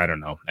 yes. I don't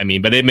know. I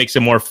mean, but it makes it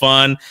more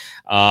fun.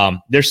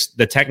 There's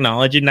the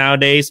technology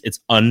nowadays.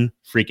 It's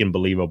unfreaking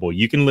believable.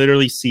 You can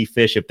literally see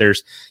fish if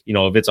there's,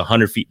 if it's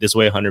 100 feet this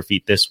way, 100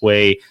 feet this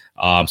way.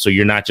 So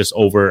you're not just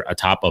over a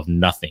top of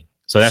nothing.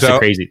 So that's the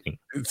crazy thing.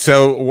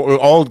 So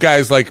old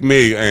guys like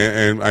me,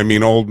 and I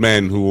mean old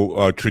men who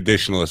are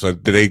traditionalists,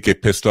 do they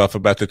get pissed off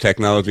about the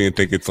technology and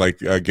think it's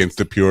like against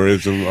the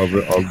purism of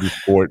the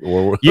sport?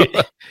 Or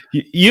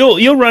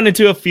you'll run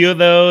into a few of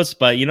those,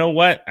 but you know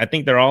what? I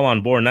think they're all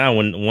on board now.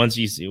 Once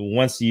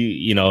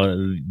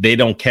you they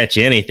don't catch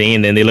anything,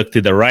 and then they look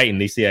to the right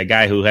and they see a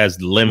guy who has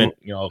limit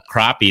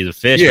crappies of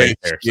fish right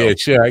there. So. Yeah,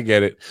 sure, I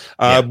get it.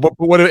 But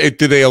what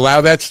do they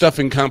allow that stuff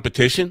in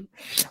competition?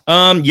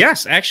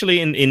 Yes,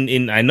 actually,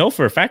 in I know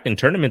for a fact in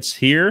tournaments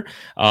here,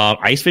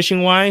 ice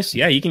fishing wise,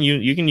 yeah, you can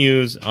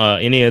use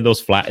any of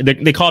those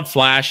they call it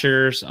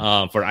flashers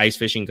for ice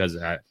fishing, because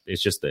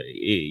it's just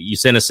you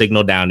send a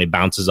signal down, it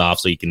bounces off,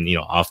 so you can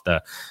off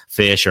the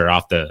fish or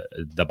off the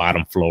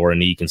bottom floor,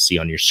 and you can see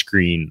on your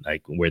screen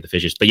like where the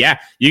fish is. But yeah,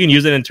 you can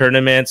use it in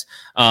tournaments.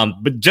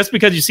 But just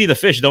because you see the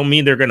fish don't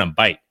mean they're gonna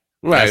bite.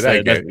 Right,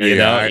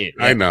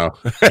 I know.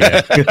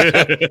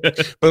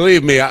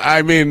 Believe me,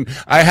 I mean,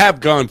 I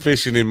have gone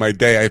fishing in my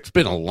day. It's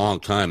been a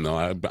long time,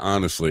 though,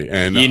 honestly.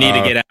 And you need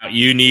to get out.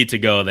 You need to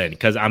go then,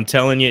 because I'm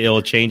telling you,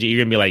 it'll change it. You're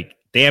gonna be like,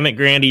 "Damn it,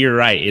 Grandy, you're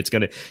right."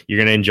 You're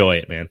gonna enjoy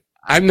it, man.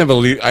 I never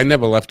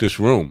left this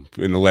room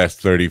in the last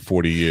 30,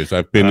 40 years.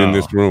 I've been in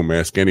this room.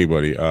 Ask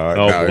anybody.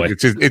 Boy.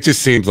 It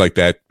just seems like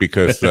that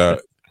because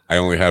I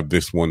only have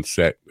this one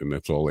set, and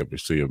that's all they ever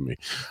see of me.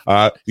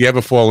 You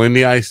ever fall in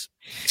the ice?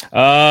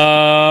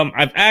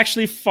 I've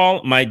actually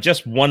fallen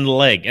just one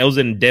leg. It was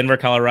in Denver,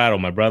 Colorado.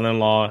 My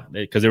brother-in-law,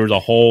 because there was a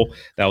hole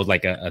that was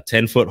like a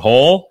 10-foot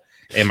hole,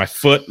 and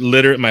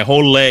my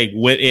whole leg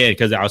went in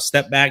because I was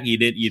stepped back. I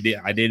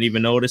didn't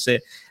even notice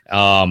it.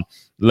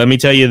 let me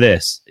tell you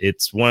this.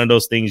 It's one of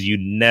those things you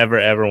never,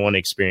 ever want to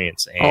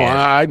experience. And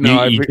I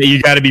know.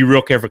 You got to be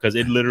real careful because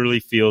it literally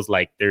feels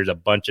like there's a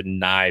bunch of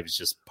knives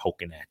just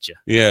poking at you.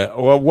 Yeah.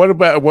 Well,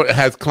 what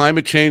has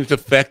climate change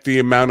affect the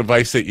amount of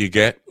ice that you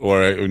get,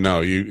 or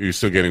no, you're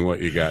still getting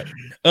what you got?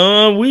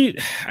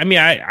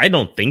 I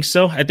don't think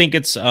so. I think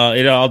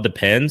it all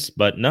depends,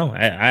 but no,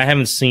 I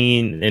haven't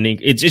seen any.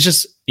 It's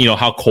just,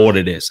 how cold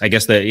it is. I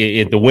guess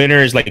the winter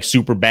is like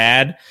super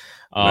bad.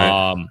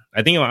 Right.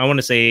 I think I want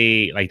to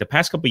say like the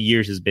past couple of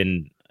years has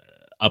been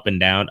up and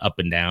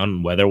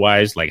down weather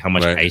wise, like how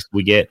much ice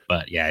we get.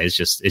 But yeah, it's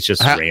just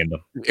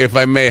random. If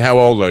I may, how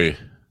old are you?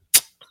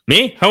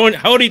 Me? How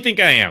old do you think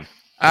I am?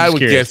 I would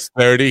guess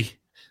 30.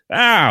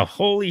 Ah,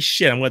 holy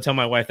shit. I'm going to tell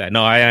my wife that.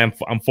 No, I'm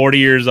 40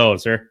 years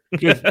old, sir.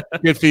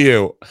 Good for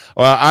you.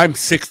 Well, I'm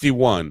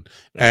 61.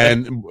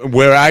 And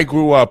where I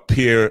grew up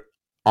here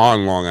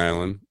on Long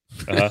Island,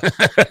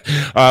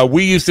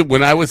 we used to,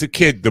 when I was a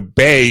kid, the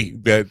bay,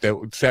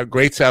 the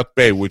Great South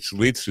Bay, which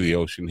leads to the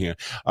ocean here,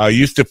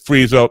 used to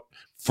freeze up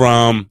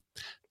from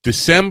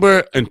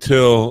December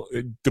until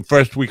the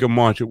first week of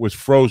March. It was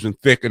frozen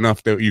thick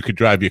enough that you could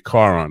drive your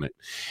car on it.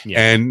 Yeah.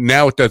 And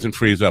now it doesn't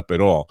freeze up at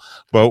all.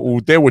 But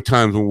there were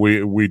times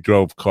when we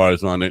drove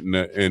cars on it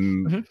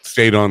and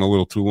stayed on a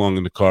little too long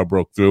and the car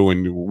broke through.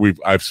 And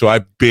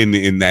I've been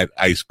in that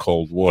ice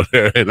cold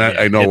water and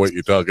I know what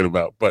you're talking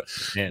about. But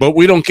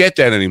we don't get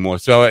that anymore.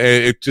 So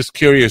it's just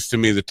curious to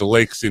me that the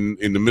lakes in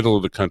the middle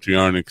of the country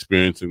aren't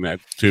experiencing that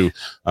too.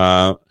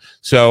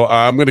 So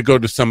I'm going to go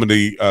to some of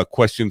the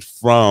questions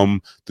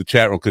from the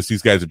chat room because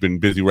these guys have been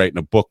busy writing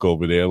a book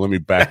over there. Let me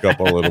back up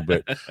a little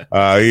bit.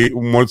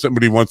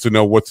 Somebody wants to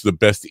know what's the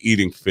best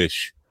eating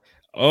fish.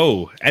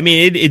 Oh, I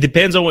mean, it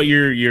depends on what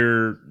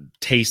your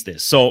taste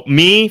is. So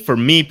for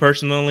me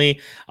personally,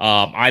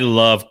 I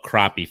love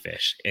crappie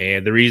fish.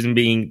 And the reason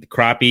being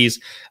crappies,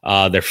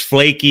 they're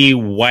flaky,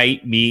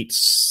 white meat,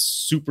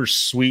 super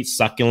sweet,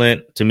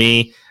 succulent to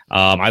me.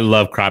 I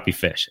love crappie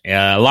fish.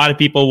 A lot of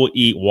people will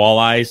eat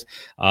walleyes.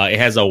 It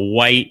has a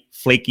white,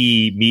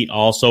 flaky meat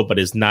also, but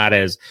it's not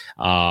as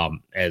I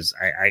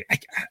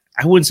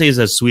wouldn't say it's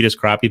as sweet as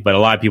crappie, but a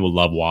lot of people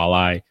love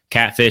walleye.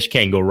 Catfish,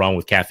 can't go wrong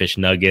with catfish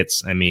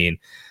nuggets. I mean,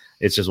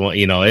 it's just one,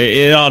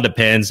 it all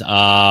depends.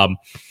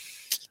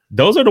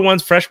 Those are the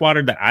ones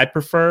freshwater that I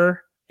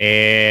prefer.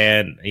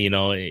 And,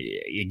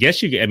 I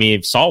guess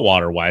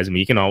saltwater wise,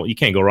 you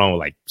can't go wrong with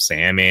like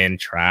salmon,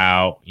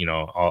 trout,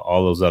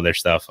 all those other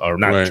stuff, or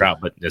not trout,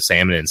 but the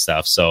salmon and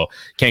stuff. So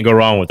can't go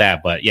wrong with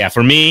that. But yeah,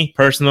 for me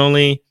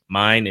personally,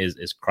 mine is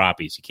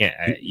crappies.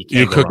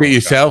 You cook it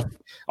yourself?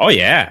 Oh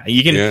yeah.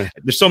 You can,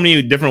 there's so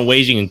many different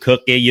ways you can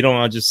cook it. You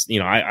don't just,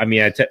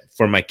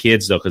 for my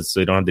kids though, cause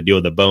they don't have to deal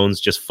with the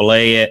bones, just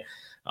fillet it,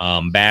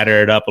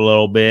 batter it up a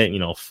little bit,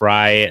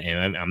 fry it.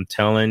 And I'm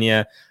telling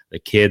you, the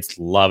kids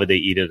love it. They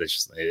eat it.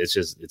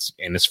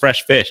 It's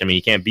fresh fish. I mean,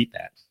 you can't beat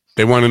that.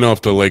 They want to know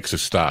if the lakes are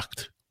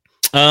stocked.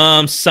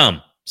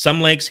 Some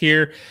lakes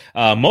here.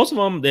 Most of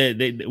them,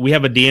 we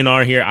have a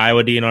DNR here.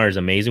 Iowa DNR is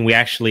amazing. We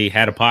actually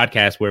had a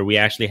podcast where we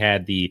actually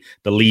had the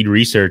lead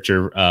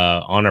researcher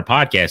on our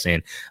podcast.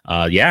 And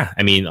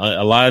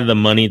a lot of the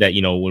money that,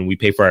 when we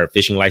pay for our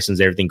fishing license,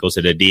 everything goes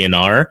to the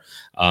DNR,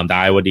 the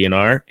Iowa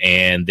DNR,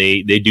 and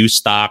they do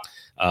stock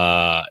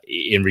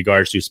in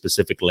regards to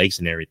specific lakes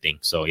and everything.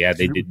 So yeah,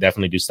 they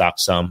definitely do stock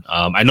some.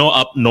 I know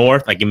up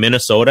north, like in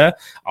Minnesota,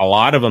 a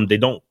lot of them, they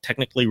don't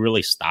technically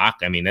really stock.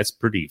 I mean, that's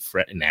pretty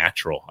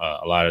natural.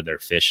 A lot of their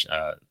fish,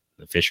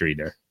 the fishery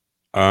there.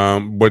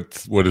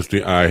 What is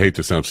I hate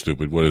to sound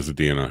stupid. What is the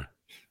DNR?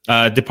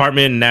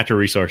 Department of Natural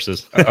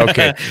Resources.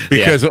 Okay,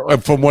 because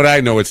from what I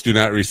know, it's do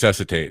not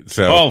resuscitate.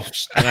 So,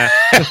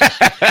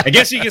 I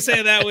guess you can say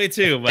it that way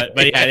too. But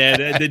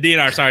yeah, the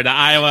DNR, sorry, the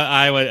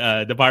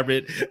Iowa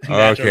Department of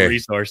Natural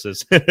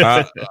Resources.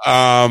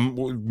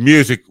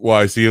 Music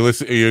wise, are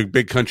you a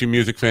big country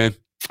music fan?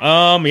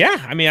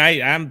 Yeah, I mean,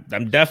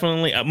 I'm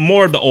definitely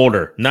more of the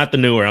older, not the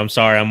newer. I'm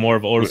sorry, I'm more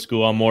of old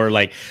school. I'm more of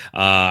like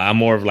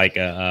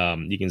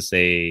you can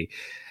say.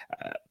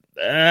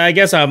 I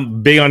guess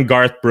I'm big on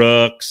Garth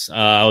Brooks.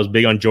 I was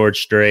big on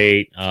George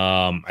Strait.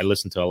 I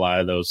listened to a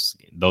lot of those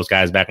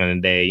guys back in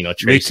the day.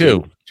 Tracy,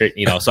 me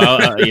too. So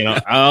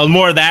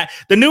more of that.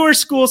 The newer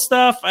school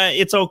stuff,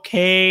 it's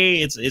okay.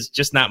 It's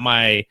just not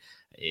my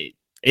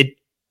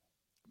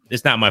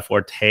it's not my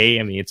forte.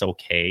 I mean, it's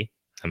okay.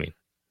 I mean,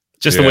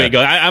 just the way it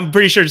goes. I'm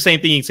pretty sure the same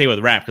thing you can say with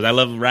rap because I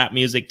love rap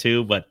music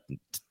too. But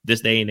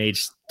this day and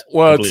age.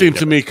 Well, it seems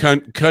to me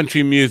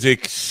country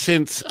music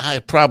since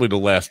probably the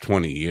last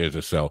 20 years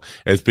or so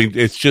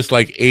it's just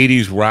like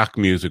 80s rock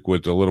music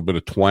with a little bit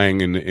of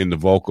twang in the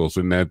vocals,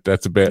 and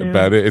that's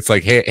about it. It's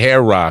like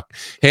hair rock,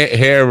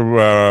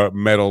 hair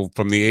metal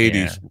from the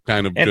 80s,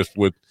 kind of just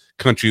with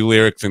country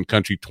lyrics and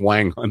country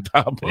twang on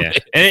top of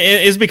it. And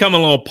it's become a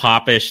little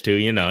popish too,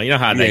 you know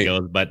how that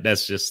goes, but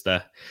that's just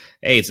hey,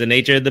 it's the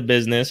nature of the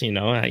business,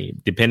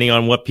 depending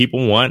on what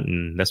people want,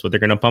 and that's what they're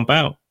going to pump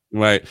out.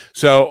 Right.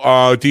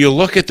 So, do you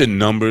look at the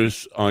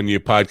numbers on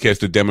your podcast,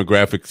 the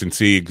demographics, and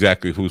see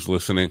exactly who's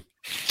listening?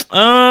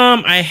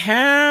 I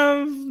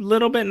have a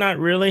little bit, not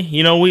really.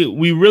 You know,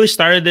 we really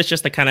started this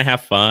just to kind of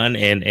have fun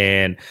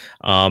and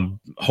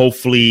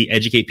hopefully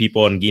educate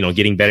people on, you know,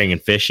 getting better in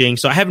fishing.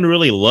 So I haven't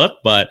really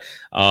looked, but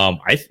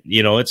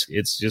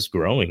it's just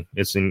growing.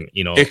 It's in,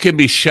 you know, it can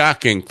be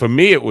shocking. For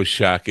me, it was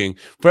shocking.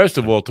 First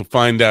of all, to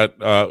find out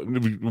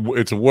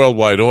it's a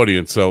worldwide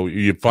audience, so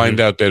you find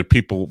out that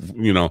people,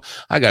 you know,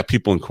 I got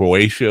people in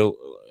Croatia.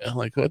 I'm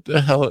like, what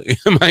the hell?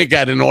 I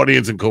got an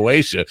audience in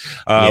Croatia,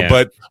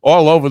 but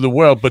all over the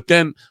world. But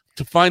then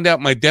to find out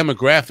my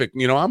demographic,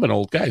 you know, I'm an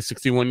old guy,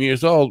 61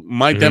 years old.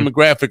 My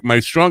demographic, my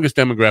strongest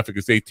demographic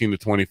is 18 to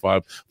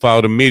 25,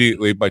 followed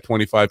immediately by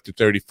 25 to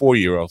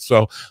 34-year-olds.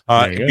 So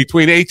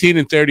between 18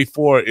 and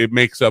 34, it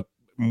makes up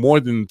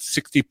more than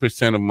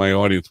 60% of my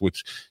audience,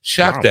 which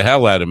shocked the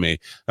hell out of me.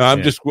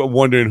 I'm just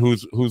wondering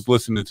who's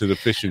listening to the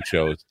fishing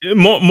shows.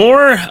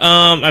 More,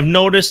 I've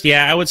noticed.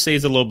 Yeah, I would say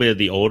it's a little bit of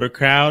the older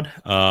crowd.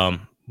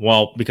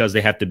 Well, because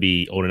they have to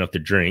be old enough to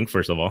drink,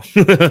 first of all,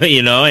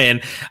 you know,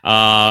 and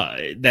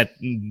that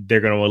they're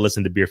going to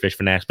listen to Beer Fish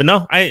Fanatics. But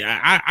no,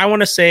 I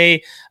want to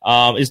say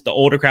it's the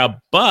older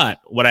crowd. But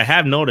what I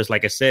have noticed,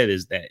 like I said,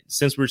 is that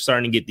since we're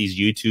starting to get these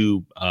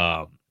YouTube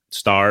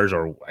stars,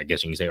 or I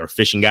guess you can say, or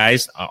fishing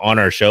guys on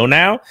our show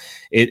now,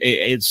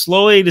 it's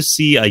slowly to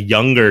see a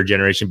younger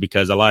generation,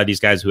 because a lot of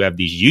these guys who have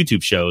these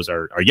YouTube shows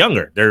are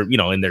younger. They're, you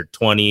know, in their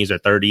 20s or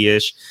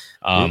 30ish.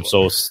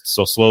 So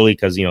slowly,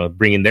 because, you know,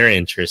 bringing their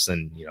interest,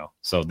 and, you know,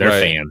 so they're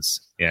fans.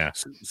 Yeah.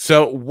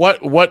 So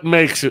what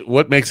makes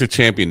a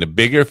champion? The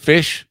bigger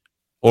fish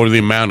or the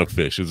amount of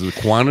fish? Is it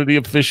the quantity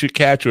of fish you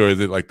catch, or is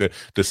it like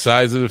the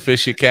size of the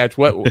fish you catch?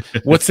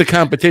 What's the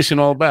competition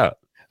all about?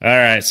 All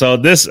right. So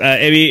this,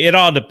 I mean, it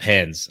all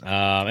depends.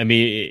 I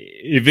mean,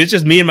 if it's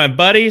just me and my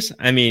buddies,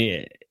 I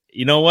mean,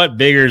 you know what?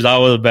 Bigger is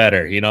always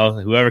better. You know,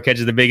 whoever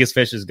catches the biggest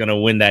fish is going to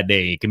win that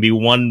day. It can be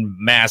one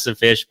massive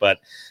fish, but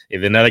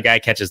if another guy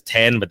catches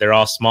 10, but they're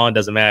all small, it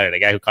doesn't matter. The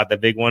guy who caught the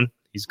big one,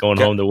 he's going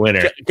home the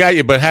winner. Got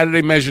you. But how do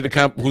they measure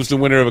who's the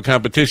winner of a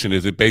competition?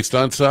 Is it based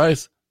on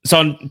size? So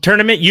on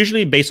tournament,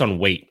 usually based on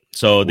weight.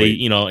 So they,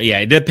 you know,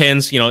 it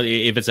depends, you know,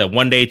 if it's a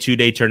 1 day, 2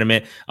 day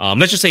tournament.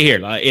 Let's just say here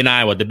in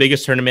Iowa, the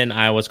biggest tournament in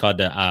Iowa is called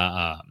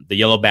the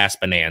Yellow Bass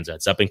Bonanza.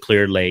 It's up in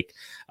Clear Lake,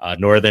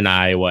 northern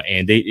Iowa,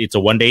 and it's a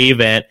 1 day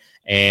event,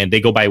 and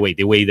they go by weight.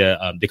 They weigh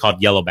they call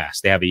it yellow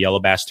bass. They have a yellow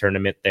bass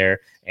tournament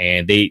there,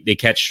 and they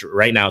catch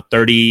right now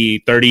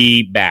 30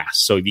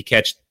 bass. So if you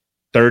catch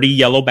 30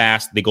 yellow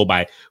bass, they go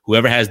by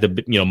whoever has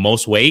the, you know,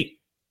 most weight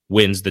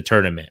wins the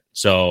tournament.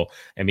 So,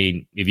 I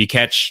mean, if you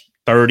catch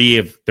 30,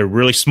 if they're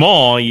really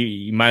small,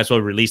 you might as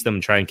well release them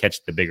and try and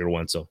catch the bigger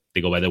one. So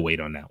they go by the weight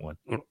on that one.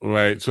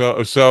 Right.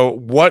 So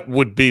what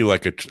would be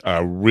like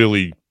a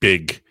really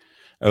big,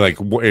 like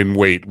in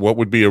weight, what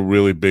would be a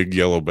really big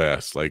yellow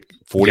bass? Like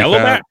 40 yellow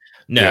pounds? bass?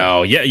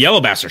 No, yellow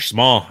bass are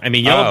small. I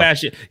mean, yellow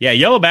bass,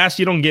 yellow bass,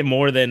 you don't get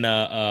more than,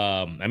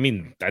 I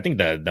mean, I think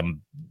the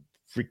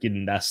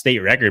freaking state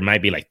record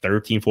might be like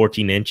 13,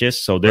 14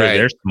 inches. So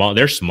they're small.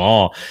 They're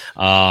small.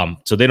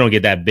 So they don't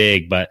get that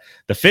big. But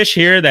the fish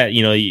here that,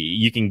 you know,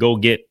 you can go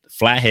get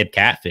flathead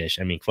catfish.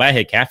 I mean,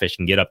 flathead catfish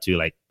can get up to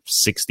like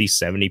 60,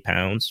 70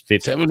 pounds.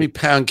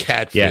 70-pound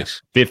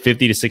catfish. Yeah,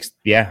 50 to 60.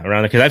 Yeah,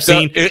 around there. Because I've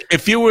seen.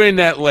 If you were in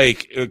that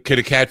lake, could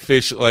a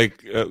catfish,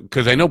 like,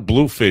 because I know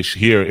bluefish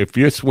here, if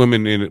you're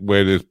swimming in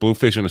where there's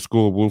bluefish and a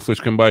school of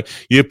bluefish come by,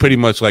 you're pretty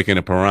much like in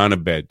a piranha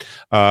bed.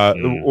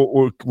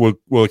 Will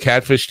a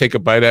catfish take a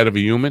bite out of a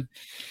human?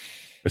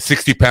 A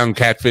 60-pound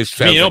catfish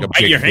sounds like a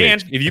bite your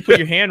hand. If you put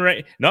your hand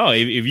right, no.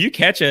 If you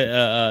catch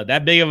a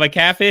that big of a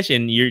catfish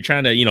and you're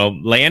trying to, you know,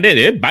 land it,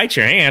 it bites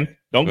your hand.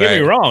 Don't get me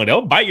wrong;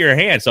 they'll bite your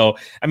hand. So,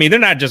 I mean, they're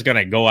not just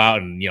gonna go out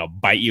and, you know,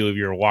 bite you if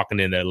you're walking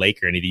in the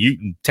lake or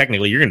anything.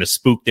 Technically, you're gonna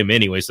spook them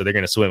anyway, so they're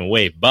gonna swim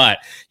away. But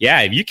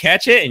yeah, if you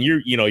catch it and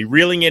you're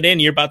reeling it in,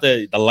 you're about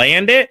to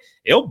land it,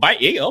 it'll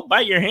bite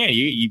your hand.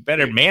 You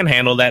better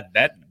manhandle that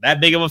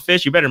big of a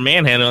fish. You better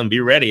manhandle and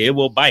be ready. It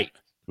will bite.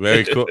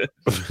 Very cool.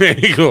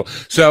 Very cool.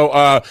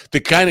 So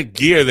the kind of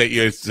gear that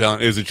you're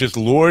selling, is it just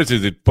lures?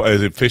 Is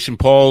it fishing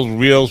poles,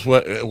 reels?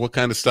 What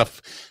kind of stuff?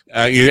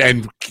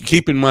 And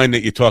keep in mind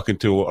that you're talking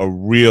to a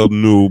real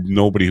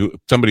noob,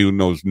 somebody who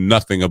knows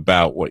nothing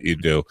about what you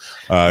do.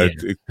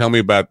 Tell me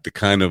about the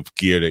kind of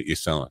gear that you're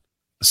selling.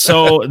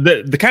 So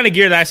the kind of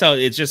gear that I sell,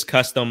 it's just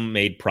custom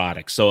made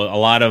products. So a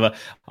lot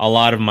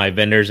of my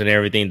vendors and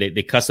everything,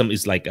 they custom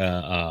is like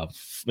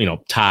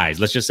ties.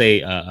 Let's just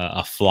say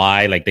a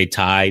fly, like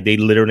they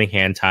literally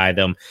hand tie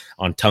them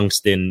on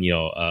tungsten,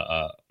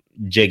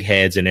 jig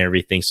heads and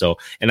everything. So,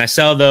 and I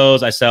sell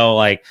those. I sell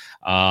like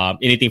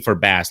anything for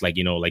bass, like,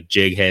 like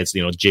jig heads,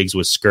 jigs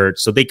with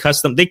skirts. So they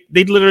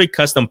literally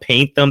custom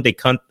paint them. They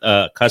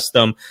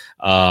custom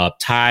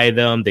tie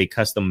them. They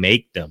custom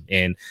make them.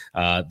 And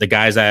the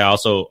guys I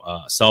also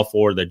sell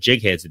for the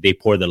jig heads, they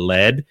pour the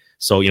lead.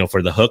 So,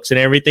 for the hooks and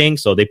everything.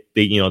 So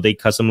they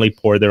customly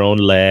pour their own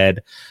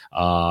lead.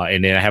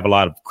 And then I have a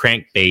lot of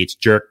crankbaits,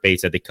 jerk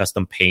baits that they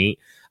custom paint.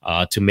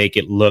 to make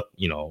it look,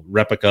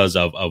 replicas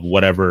of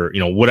whatever,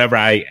 whatever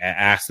I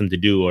asked them to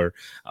do, or,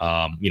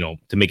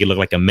 to make it look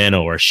like a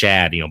minnow or a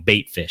shad,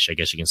 bait fish, I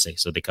guess you can say.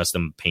 So they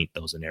custom paint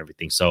those and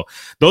everything. So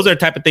those are the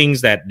type of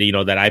things that,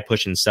 that I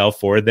push and sell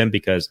for them,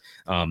 because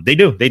they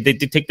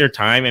take their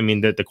time. I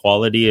mean, the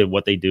quality of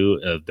what they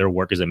do, their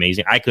work is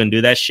amazing. I couldn't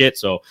do that shit.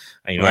 So,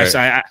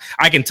 Right.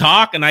 I can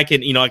talk, and I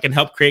can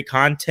help create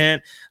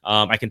content.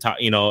 I can talk,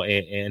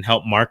 and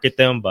help market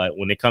them. But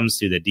when it comes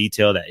to the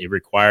detail that it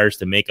requires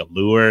to make a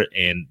lure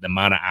and the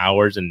amount of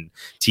hours and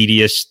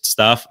tedious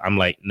stuff, I'm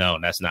like, no,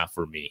 that's not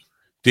for me.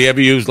 Do you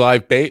ever use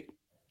live bait?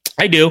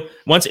 I do.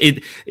 Once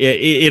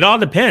it all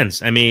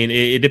depends. I mean,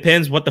 it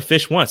depends what the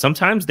fish want.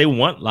 Sometimes they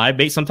want live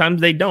bait,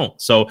 sometimes they don't.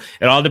 So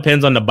it all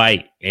depends on the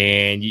bite,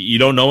 and you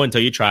don't know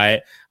until you try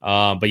it.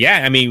 But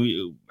yeah, I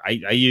mean,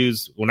 I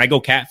use, when I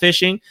go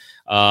catfishing,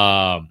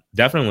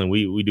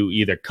 definitely we do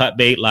either cut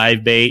bait,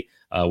 live bait.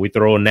 We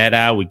throw a net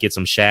out, we get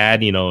some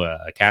shad,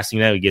 a casting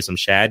net, we get some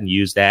shad and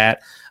use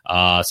that.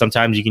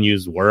 Sometimes you can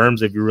use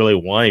worms if you really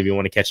want, if you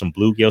want to catch some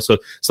bluegills.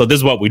 So this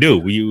is what we do.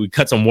 We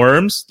cut some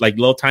worms, like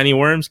little tiny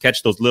worms,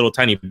 catch those little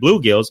tiny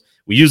bluegills.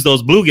 We use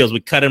those bluegills, we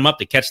cut them up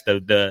to catch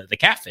the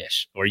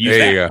catfish, or use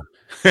There you that. go.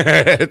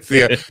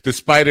 It's the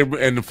spider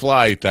and the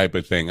fly type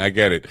of thing. I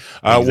get it.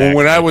 Exactly.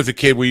 When I was a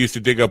kid, we used to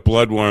dig up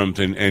bloodworms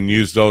and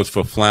use those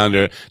for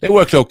flounder. They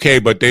worked okay,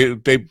 but they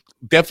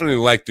definitely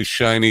like the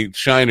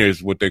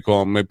shiners, what they call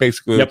them. They're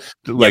basically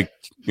like,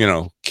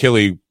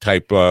 killie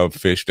type of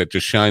fish that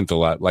just shines a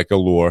lot, like a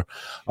lure.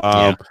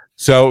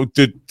 So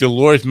the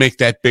lures make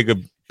that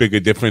bigger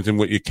difference in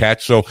what you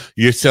catch. So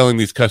you're selling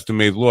these custom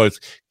made lures.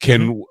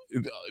 Can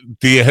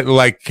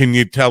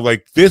you tell,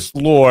 like, this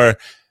lure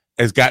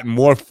has gotten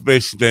more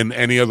fish than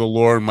any other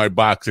lure in my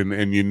box, and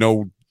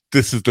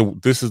this is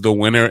the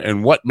winner,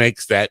 and what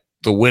makes that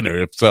the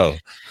winner? If so,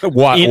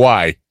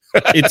 why?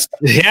 That's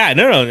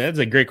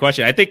a great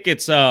question. I think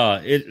it's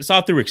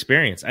all through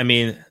experience. I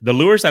mean, the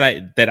lures that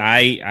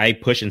I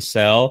push and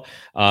sell,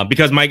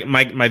 because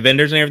my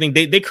vendors and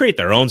everything, they create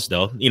their own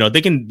still.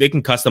 They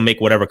can custom make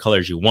whatever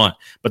colors you want.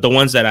 But the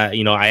ones that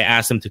I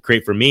ask them to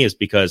create for me is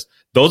because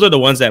those are the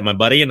ones that my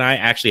buddy and I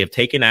actually have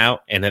taken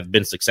out and have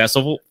been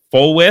successful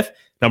with.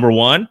 Number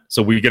one,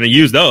 so we're going to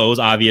use those,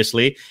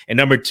 obviously. And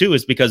number two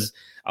is because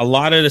a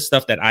lot of the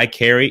stuff that I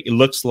carry, it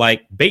looks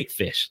like bait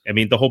fish. I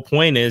mean, the whole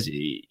point is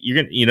you're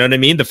going to, you know what I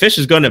mean? The fish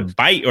is going to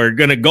bite or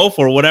going to go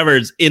for whatever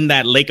is in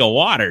that lake of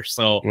water.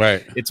 So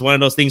right. It's one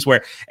of those things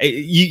where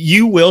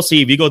you will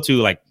see, if you go to,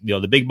 like,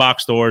 the big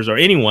box stores or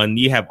anyone,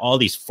 you have all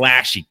these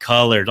flashy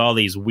colors, all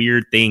these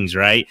weird things,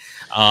 right?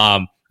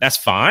 That's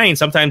fine.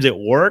 Sometimes it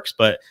works,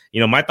 but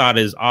my thought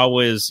is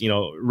always,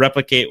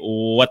 replicate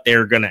what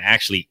they're going to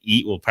actually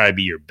eat will probably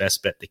be your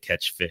best bet to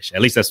catch fish. At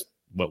least that's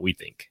what we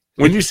think.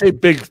 When you say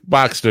big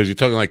box stores, you're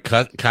talking like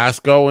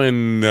Costco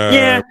and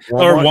Walmart?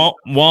 or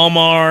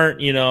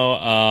Walmart,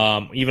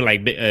 even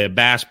like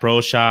Bass Pro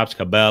Shops,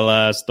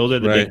 Cabela's. Those are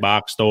the big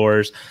box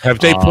stores. Have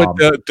they put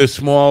the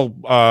small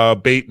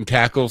bait and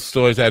tackle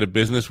stores out of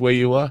business where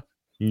you are?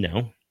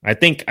 No. I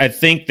think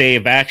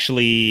they've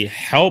actually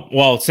helped.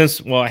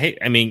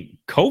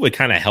 COVID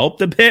kind of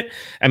helped a bit.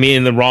 I mean,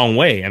 in the wrong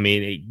way. I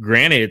mean,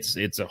 granted,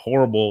 it's a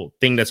horrible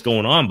thing that's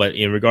going on, but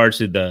in regards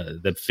to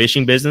the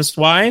fishing business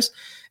wise,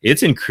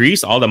 it's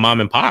increased all the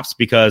mom and pops,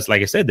 because,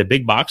 like I said, the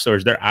big box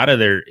stores, they're out of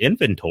their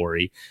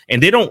inventory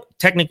and they don't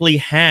technically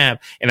have.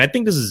 And I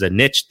think this is a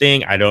niche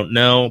thing. I don't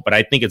know, but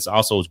I think it's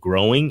also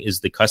growing,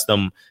 is the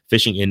custom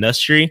fishing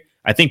industry.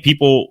 I think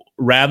people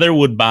rather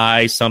would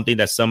buy something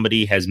that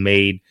somebody has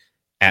made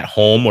at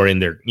home or in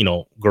their,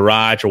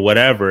 garage or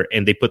whatever,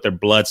 and they put their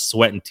blood,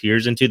 sweat, and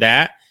tears into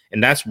that.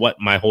 And that's what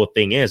my whole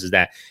thing is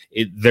that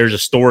there's a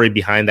story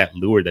behind that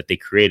lure that they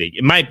created.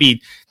 It might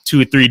be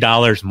 $2 or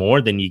 $3 more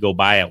than you go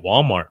buy at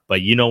Walmart,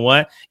 but you know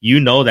what?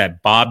 That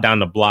Bob down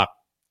the block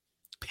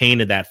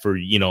painted that for,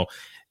 you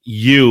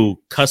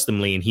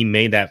customly, and he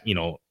made that,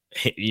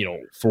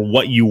 for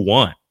what you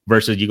want,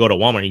 versus you go to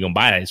Walmart and you can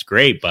buy it. It's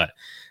great, but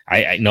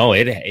I know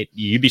it.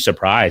 You'd be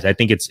surprised. I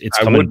think it's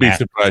coming. I would be back.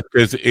 surprised,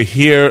 because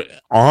here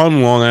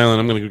on Long Island,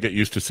 I'm going to get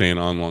used to saying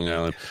on Long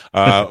Island.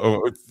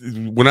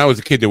 When I was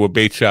a kid, there were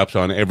bait shops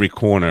on every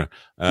corner.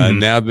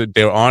 Now that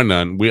there are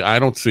none, I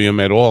don't see them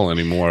at all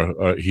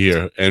anymore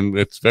here, and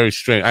it's very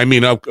strange. I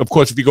mean, of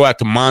course, if you go out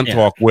to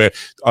Montauk, where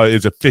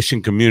is a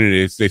fishing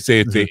community, they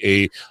say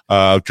it's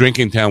a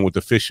drinking town with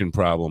a fishing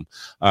problem.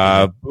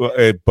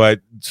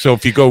 But so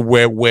if you go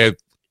where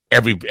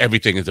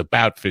everything is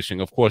about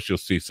fishing, of course you'll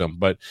see some,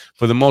 but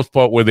for the most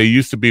part, where they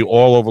used to be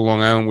all over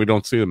Long Island, we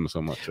don't see them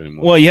so much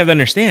anymore. Well, you have to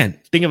understand,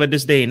 think of it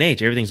this day and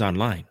age, everything's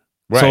online.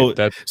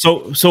 Right.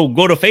 So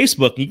go to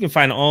Facebook, you can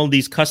find all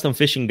these custom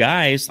fishing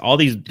guys, all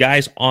these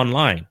guys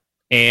online,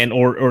 and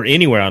or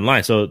anywhere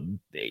online. So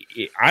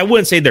I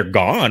wouldn't say they're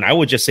gone. I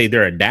would just say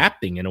they're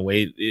adapting in a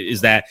way,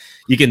 is that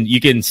you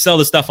can sell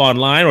the stuff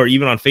online or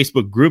even on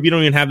Facebook group. You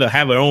don't even have to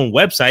have your own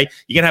website.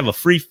 You can have a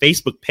free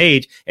Facebook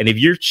page. And if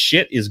your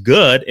shit is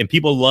good and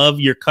people love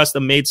your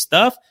custom made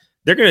stuff,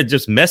 they're going to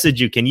just message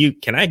you.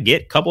 Can I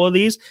get a couple of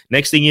these?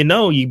 Next thing you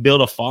know, you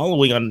build a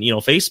following on,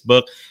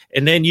 Facebook,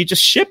 and then you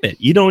just ship it.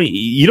 You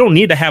don't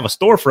need to have a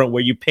storefront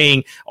where you're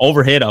paying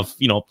overhead of,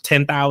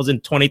 $10,000,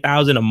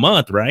 $20,000 a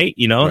month. Right.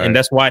 Right. And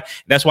that's why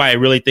I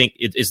really think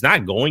it's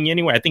not going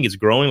anywhere. I think it's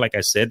growing. Like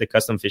I said, the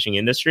custom fishing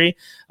industry.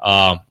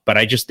 But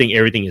I just think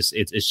everything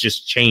it's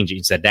just changing.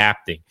 It's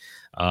adapting.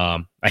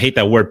 I hate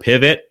that word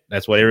pivot.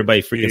 That's what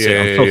everybody freaking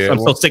says. I'm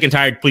so sick and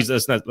tired. Please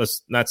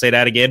let's not say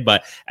that again.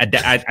 But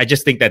I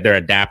just think that they're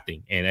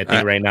adapting, and I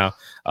think right now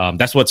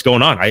that's what's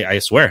going on. I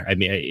swear. I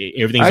mean,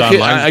 everything's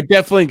online. I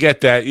definitely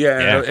get that.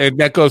 Yeah, and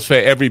that goes for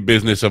every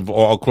business of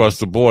all across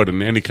the board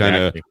and any kind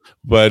of.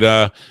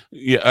 But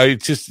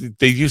it's just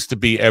they used to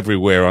be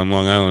everywhere on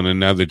Long Island, and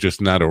now they're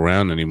just not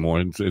around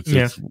anymore.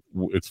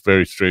 It's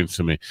very strange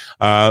to me.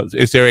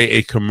 Is there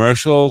a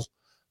commercial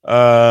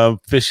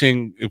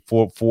fishing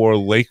for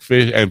lake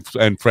fish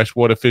and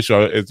freshwater fish,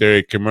 or is there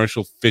a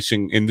commercial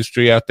fishing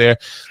industry out there?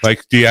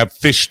 Like, do you have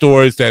fish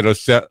stores that are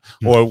set,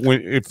 or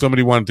if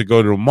somebody wanted to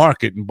go to a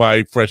market and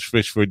buy fresh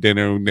fish for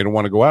dinner and they don't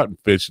want to go out and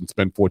fish and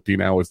spend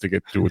 14 hours to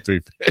get 2 or 3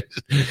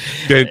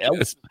 fish, then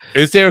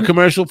is there a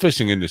commercial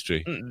fishing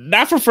industry?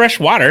 Not for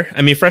freshwater.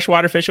 I mean,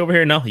 freshwater fish over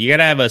here, no. You got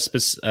to have a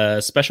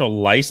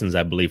special license,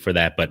 I believe, for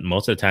that. But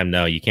most of the time,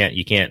 no. You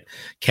can't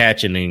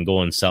catch and then go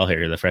and sell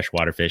here the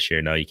freshwater fish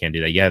here. No, you can't do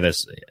that. You have a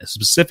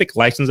specific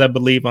license, I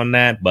believe, on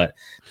that. But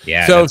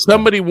yeah. So if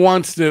somebody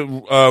wants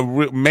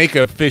to make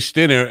a fresh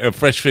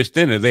fish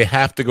dinner, they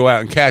have to go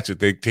out and catch it.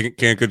 They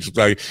can't just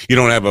you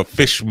don't have a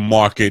fish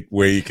market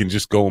where you can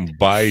just go and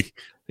buy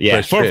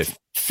fresh fish.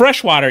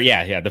 Freshwater,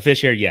 the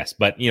fish here, yes,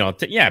 but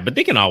but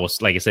they can always,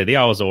 like I said, they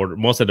always order.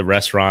 Most of the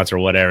restaurants or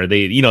whatever,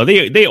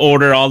 they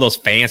order all those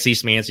fancy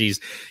smancies,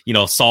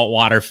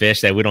 saltwater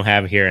fish that we don't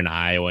have here in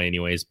Iowa,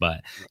 anyways.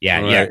 But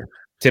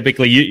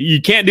typically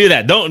you can't do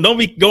that. Don't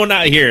be going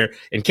out here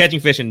and catching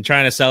fish and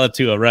trying to sell it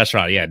to a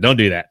restaurant. Yeah, don't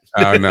do that.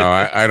 No,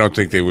 I don't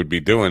think they would be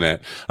doing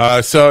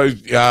that. So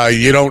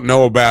you don't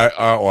know about,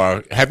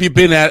 or have you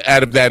been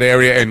out of that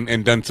area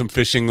and done some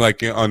fishing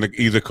like on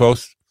either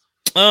coast?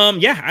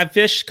 I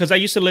fish because I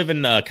used to live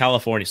in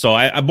California. So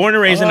I born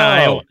and raised in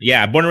Iowa.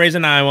 Yeah, born and raised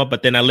in Iowa,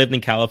 but then I lived in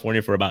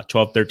California for about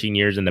 12, 13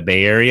 years in the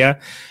Bay Area.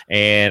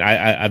 And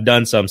I've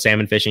done some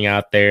salmon fishing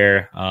out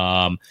there.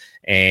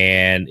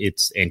 And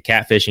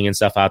catfishing and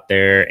stuff out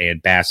there, and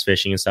bass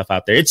fishing and stuff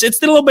out there. It's a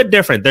little bit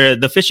different.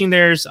 The fishing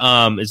there is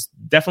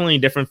definitely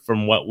different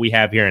from what we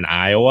have here in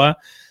Iowa.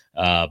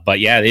 But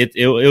yeah,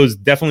 it was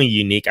definitely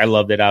unique. I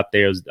loved it out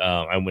there.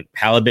 I went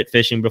halibut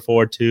fishing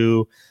before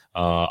too.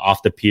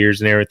 Off the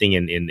piers and everything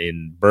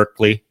in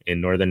Berkeley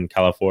in Northern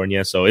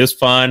California. So it was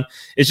fun.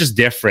 It's just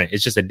different.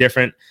 It's just a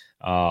different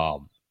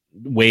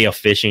way of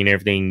fishing and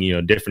everything,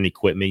 different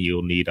equipment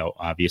you'll need,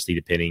 obviously,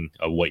 depending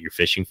on what you're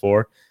fishing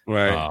for.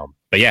 Right.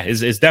 But yeah,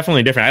 it's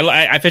definitely different.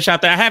 I fish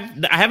out there.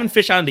 I haven't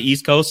fished on the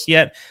East Coast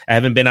yet. I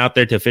haven't been out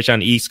there to fish on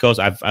the East Coast.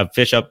 I've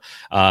fished up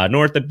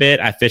north a bit.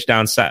 I fished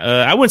down south.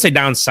 I wouldn't say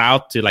down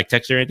south to like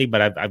Texas or anything,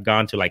 but I've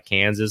gone to like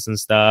Kansas and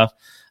stuff.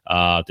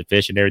 To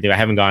fish and everything. I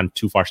haven't gone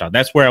too far south.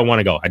 That's where I want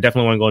to go. I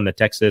definitely want to go into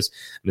Texas,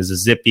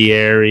 Mississippi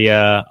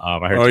area.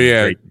 I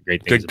heard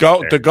great things.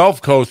 The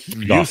Gulf Coast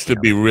used to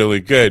be really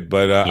good,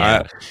 but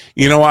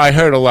I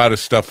heard a lot of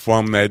stuff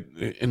from that,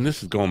 and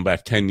this is going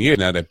back 10 years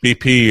now. That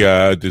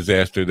BP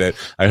disaster that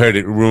I heard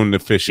it ruined the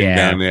fishing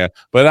down there.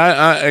 But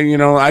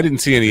I didn't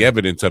see any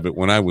evidence of it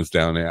when I was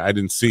down there. I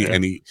didn't see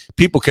any.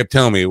 People kept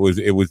telling me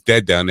it was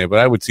dead down there, but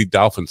I would see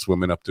dolphins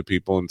swimming up to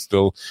people and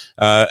still,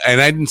 and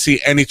I didn't see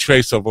any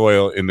trace of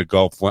oil in the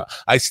Gulf.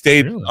 I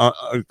stayed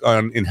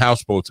in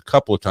houseboats a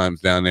couple of times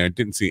down there and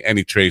didn't see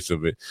any trace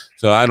of it.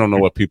 So I don't know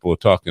what people are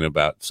talking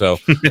about. So,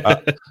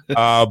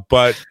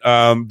 but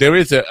there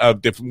is a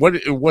different.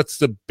 What's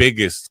the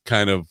biggest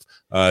kind of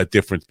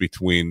difference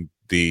between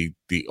the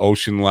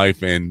ocean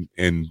life and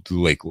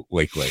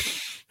lake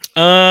life?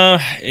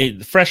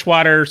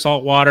 Freshwater,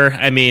 saltwater.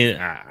 I mean,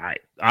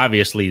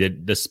 obviously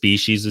the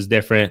species is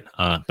different,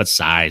 but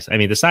size. I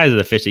mean, the size of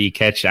the fish that you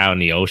catch out in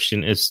the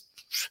ocean is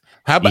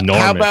enormous.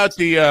 How about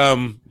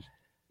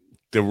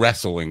the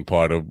wrestling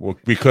part of,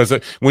 because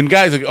when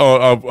guys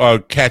are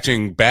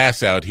catching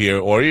bass out here,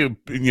 or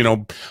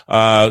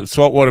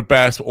saltwater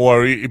bass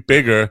or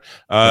bigger,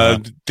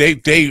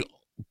 they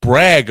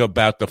brag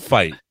about the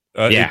fight.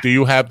 Do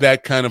you have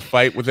that kind of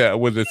fight with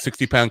a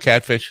 60-pound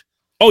catfish?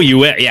 Oh,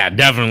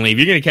 definitely. If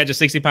you're gonna catch a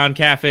 60-pound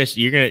catfish,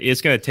 it's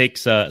gonna take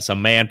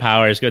some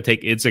manpower.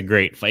 It's a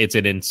great fight. It's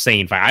an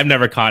insane fight. I've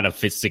never caught a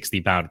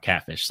 60-pound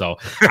catfish, so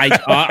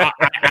I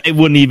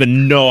wouldn't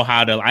even know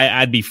how to.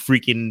 I'd be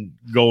freaking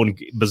going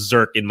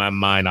berserk in my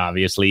mind,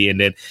 obviously. And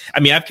then,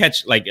 I mean, I've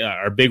catch like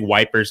our big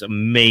wipers,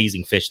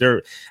 amazing fish.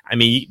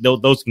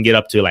 Those can get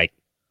up to like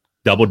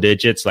double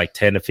digits, like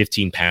 10 to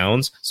 15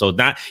 pounds. So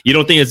you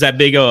don't think it's that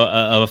big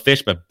of a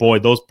fish, but boy,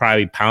 those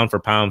probably pound for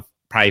pound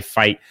probably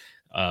fight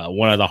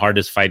one of the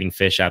hardest fighting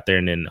fish out there,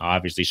 and then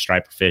obviously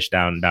striper fish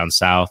down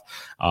south.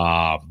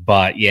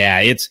 But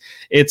yeah,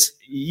 it's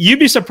you'd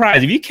be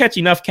surprised if you catch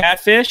enough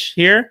catfish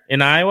here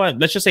in Iowa.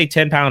 Let's just say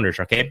 10 pounders,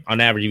 okay? On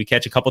average, if you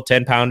catch a couple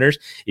 10 pounders,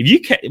 if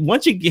you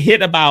once you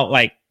hit about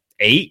like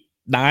 8,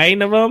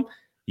 9 of them,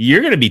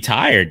 you're gonna be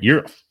tired.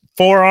 Your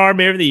forearm,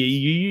 everything.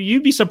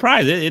 You'd be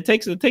surprised. It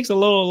takes a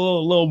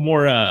little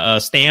more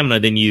stamina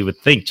than you would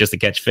think just to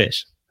catch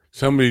fish.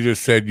 Somebody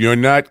just said you're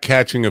not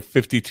catching a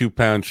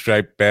 52-pound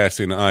striped bass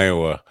in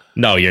Iowa.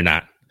 No, you're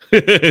not.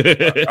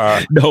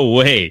 No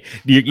way.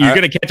 You're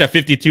going to catch a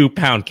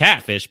 52-pound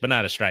catfish, but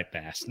not a striped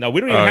bass. No,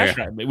 we don't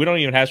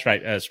even have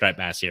striped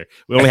bass here.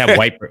 We only have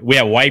we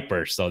have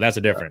wipers, so that's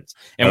a difference.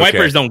 And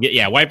wipers don't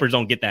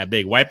get that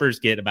big. Wipers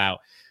get about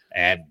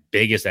at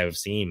biggest I've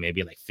seen,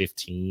 maybe like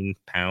 15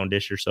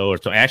 poundish or so.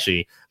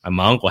 Actually,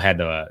 my uncle had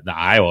the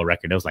Iowa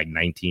record. It was like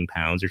 19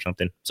 pounds or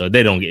something. So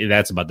they don't get.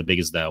 That's about the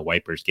biggest the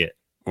wipers get.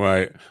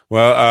 Right.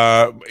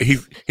 Well,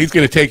 he's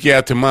going to take you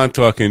out to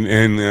Montauk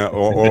and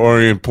or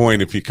Orient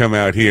Point if you come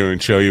out here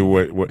and show you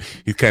what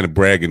he's kind of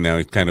bragging now.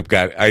 He's kind of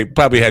I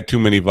probably had too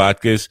many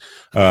vodkas,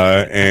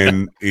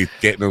 and he's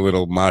getting a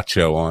little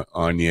macho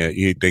on you.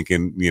 You're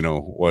thinking,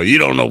 well, you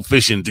don't know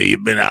fishing till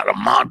you've been out of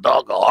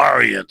Montauk or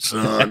Orient,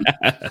 son.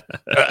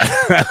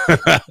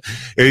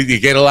 You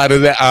get a lot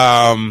of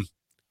that.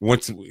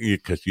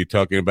 Because you're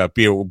talking about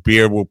beer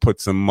will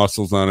put some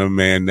muscles on a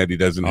man that he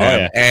doesn't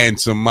have, and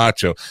some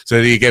macho. So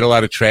do you get a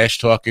lot of trash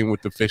talking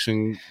with the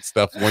fishing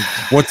stuff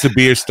once the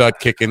beers start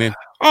kicking in?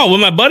 Oh,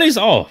 with my buddies,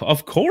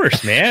 of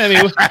course, man.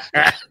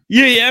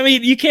 I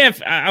mean, you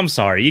can't. I'm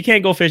sorry, you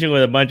can't go fishing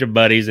with a bunch of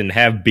buddies and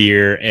have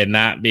beer and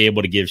not be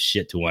able to give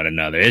shit to one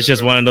another. It's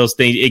just one of those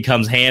things. It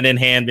comes hand in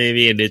hand,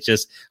 baby, and it's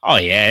just,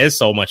 it's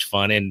so much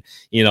fun, and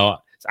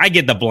I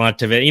get the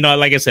blunt of it.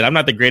 Like I said, I'm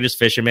not the greatest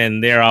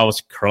fisherman. They're always,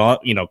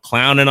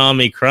 clowning on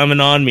me, crumbing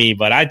on me,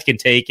 but I can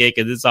take it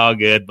because it's all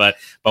good. But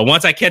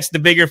once I catch the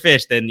bigger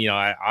fish, then,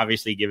 I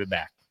obviously give it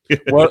back.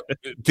 Well,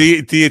 do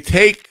you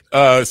take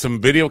some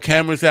video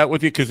cameras out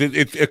with you? Because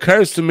it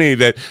occurs to me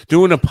that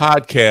doing a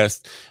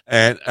podcast,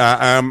 and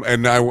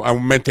I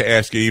meant to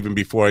ask you even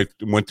before I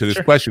went to this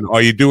question,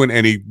 are you doing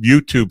any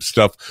YouTube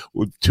stuff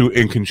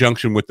in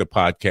conjunction with the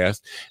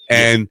podcast?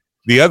 And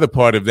the other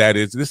part of that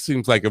is this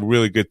seems like a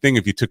really good thing.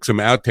 If you took some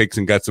outtakes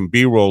and got some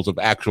B-rolls of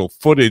actual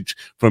footage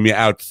from you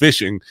out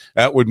fishing,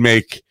 that would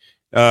make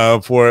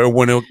for a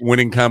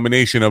winning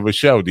combination of a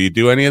show. Do you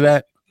do any of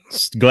that?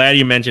 Glad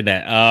you mentioned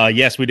that.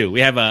 Yes, we do. We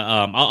have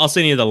a. I'll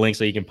send you the link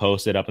so you can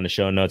post it up in the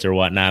show notes or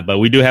whatnot. But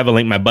we do have a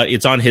link.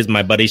 It's on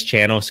my buddy's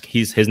channel.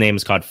 His name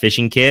is called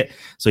Fishing Kit.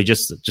 So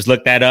just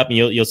look that up and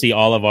you'll see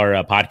all of our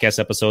podcast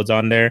episodes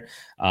on there.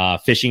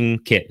 Fishing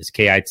Kit is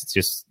KI. It's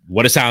just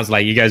what it sounds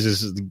like. You guys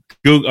just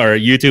Google or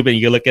YouTube and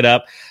you can look it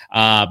up.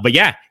 But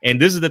yeah, and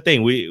this is the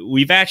thing.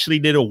 We've actually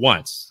did it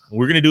once.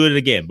 We're gonna do it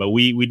again. But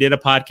we did a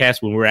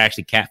podcast when we were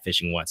actually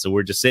catfishing once. So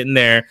we're just sitting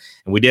there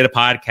and we did a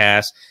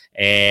podcast.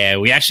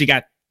 And we actually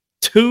got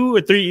 2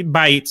 or 3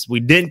 bites.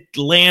 We didn't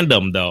land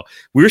them though.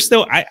 We're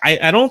still.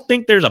 I don't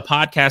think there's a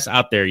podcast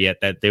out there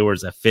yet that there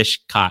was a fish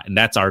caught, and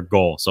that's our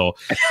goal. So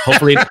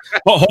hopefully,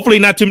 hopefully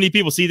not too many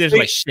people see this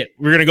like shit.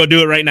 We're gonna go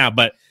do it right now.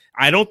 But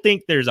I don't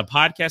think there's a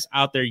podcast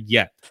out there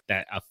yet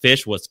that a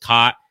fish was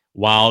caught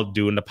while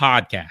doing the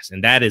podcast,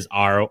 and that is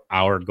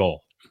our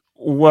goal.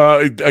 Well,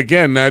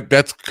 again,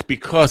 that's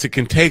because it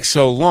can take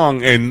so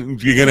long,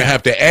 and you're going to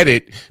have to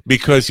edit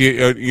because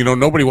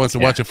nobody wants to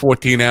watch a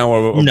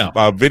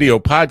 14-hour video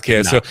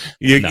podcast. So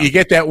you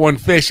get that one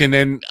fish, and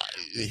then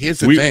here's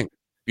the thing: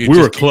 we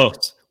were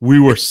close. We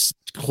were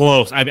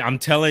close. I'm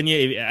telling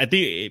you. I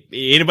think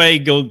anybody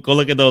go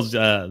look at those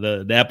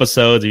the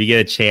episodes if you get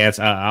a chance.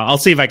 I'll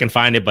see if I can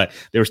find it. But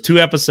there was 2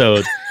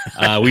 episodes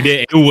we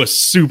did. It was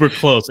super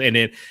close, and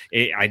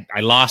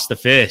I lost the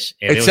fish.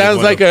 And it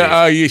sounds like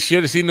you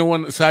should have seen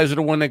the size of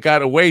the one that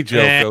got away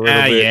joke a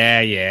little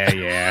bit.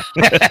 Yeah.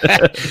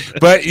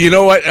 But you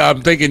know what?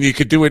 I'm thinking you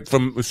could do it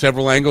from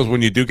several angles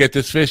when you do get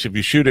this fish. If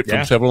you shoot it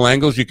from several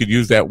angles, you could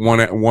use that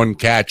one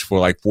catch for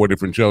like 4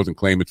 different shows and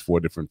claim it's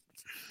 4 different.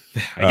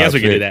 I guess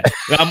we can do that.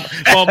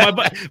 Well,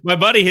 my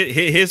buddy,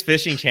 his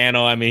fishing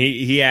channel. I mean,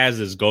 he has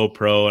his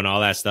GoPro and all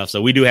that stuff. So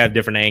we do have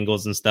different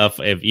angles and stuff.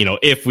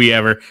 If we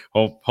ever,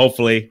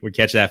 hopefully, we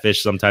catch that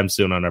fish sometime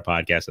soon on our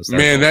podcast.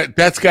 Man,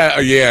 that's got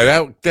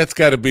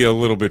to be a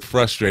little bit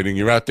frustrating.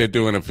 You're out there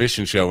doing a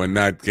fishing show and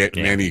not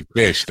getting any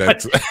fish.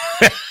 That's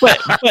but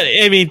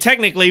I mean,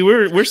 technically,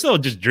 we're still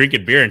just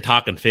drinking beer and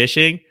talking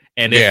fishing.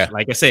 And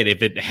like I said,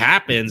 if it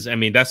happens, I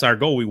mean, that's our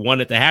goal. We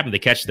want it to happen, to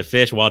catch the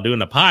fish while doing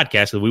the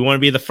podcast, because we want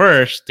to be the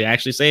first to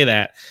actually say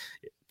that.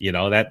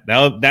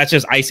 That's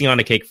just icing on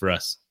the cake for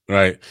us.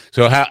 Right.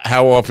 So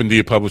how often do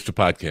you publish the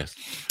podcast?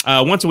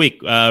 Once a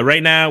week.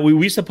 Right now, we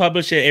used to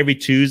publish it every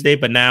Tuesday,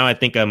 but now I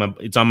think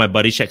it's on my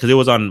buddy's channel because it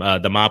was on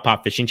the Ma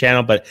Pop Fishing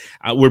channel. But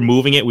we're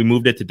moving it. We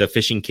moved it to the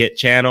Fishing Kit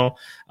channel.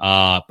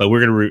 But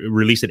we're going to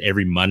release it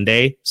every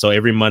Monday. So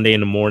every Monday in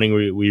the morning,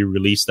 we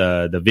release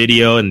the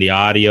video and the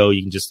audio.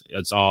 You can just,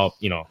 it's all,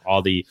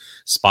 all the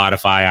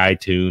Spotify,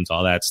 iTunes,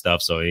 all that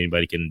stuff. So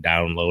anybody can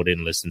download it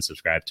and listen,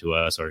 subscribe to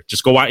us, or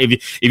just go out.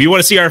 If you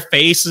want to see our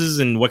faces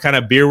and what kind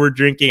of beer we're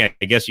drinking, I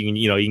guess you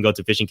can go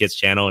to Fishing Kids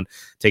channel and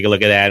take a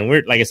look at that. And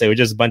we're, like I said, we're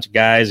just a bunch of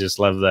guys, just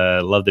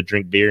love to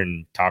drink beer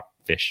and talk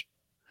fish.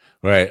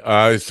 Right.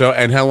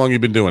 And how long you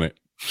been doing it?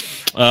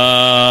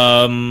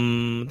 I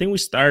think we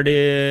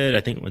started,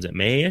 was it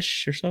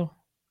May-ish or so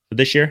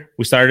this year?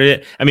 We started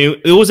it. I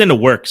mean, it was in the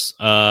works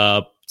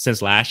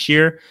since last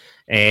year,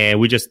 and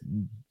we just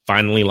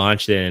finally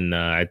launched in,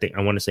 I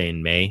want to say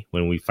in May,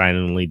 when we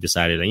finally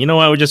decided that,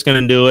 we're just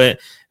going to do it.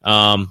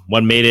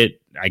 What made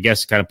it, I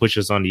guess, kind of push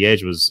us on the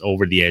edge was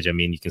over the edge. I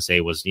mean, you can say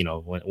it was,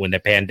 when the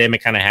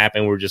pandemic kind of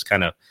happened, we're just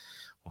kind of,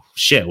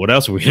 shit, what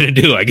else are we going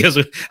to do? I guess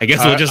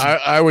we'll just.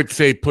 I would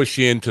say push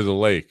you into the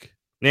lake.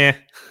 Yeah.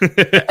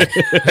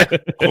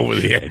 Over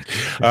the edge.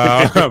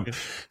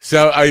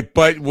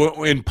 But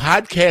in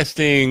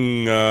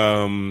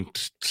podcasting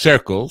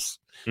circles,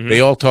 they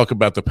all talk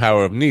about the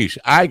power of niche.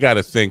 I got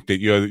to think that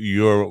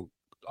you're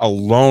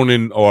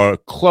alone or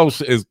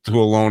close as to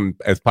alone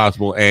as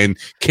possible and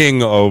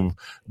king of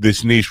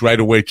this niche right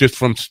away, just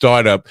from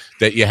startup,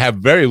 that you have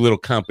very little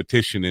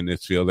competition in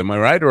this field. Am I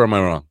right or am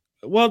I wrong?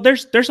 Well,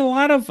 there's a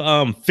lot of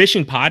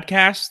fishing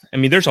podcasts. I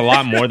mean, there's a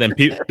lot more than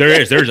people.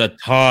 There's a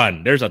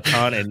ton.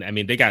 And I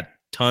mean, they got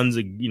tons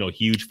of,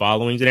 huge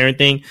followings and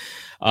everything.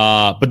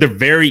 But they're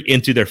very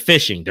into their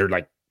fishing. They're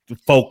like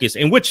focused,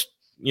 in which,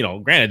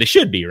 granted, they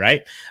should be,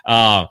 right?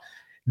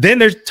 Then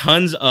there's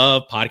tons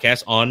of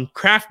podcasts on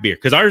craft beer,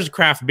 because ours is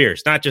craft beer.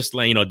 It's not just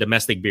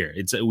domestic beer.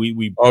 It's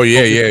we. Oh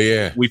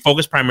yeah. We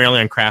focus primarily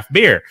on craft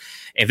beer,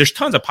 and there's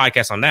tons of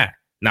podcasts on that.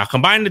 Now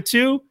combine the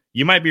two.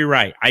 You might be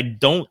right. I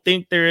don't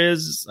think there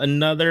is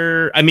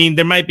another. I mean,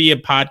 there might be a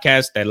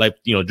podcast that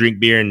drink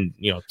beer and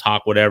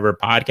talk whatever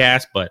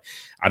podcast, but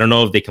I don't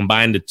know if they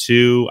combine the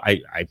two.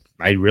 I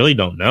really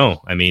don't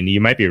know. I mean, you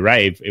might be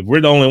right. If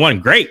we're the only one,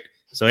 great.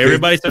 So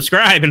everybody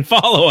subscribe and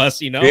follow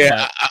us.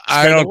 Yeah,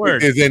 I don't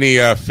think there's any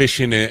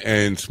fishing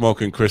and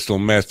smoking crystal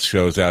meth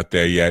shows out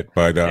there yet,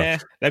 but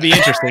that'd be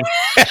interesting.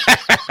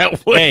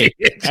 Hey,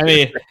 I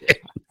mean.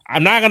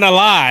 I'm not gonna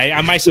lie.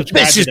 I might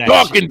subscribe. Fish is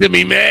talking to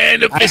me,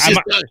 man.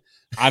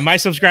 I might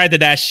subscribe to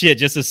that shit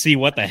just to see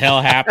what the hell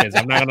happens.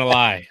 I'm not gonna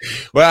lie.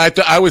 Well,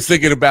 I was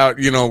thinking about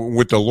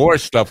with the lore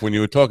stuff when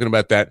you were talking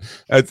about that.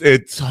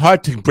 It's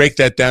hard to break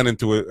that down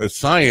into a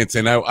science,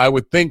 and I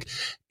would think.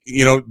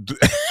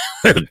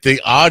 The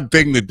odd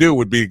thing to do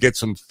would be to get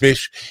some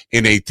fish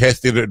in a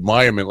tested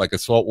environment, like a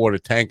saltwater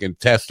tank, and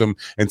test them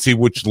and see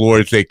which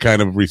lures they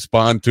kind of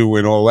respond to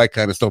and all that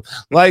kind of stuff.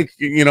 Like,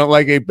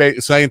 like a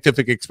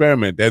scientific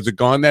experiment. Has it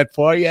gone that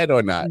far yet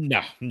or not?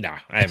 No,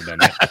 I haven't done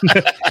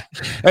that.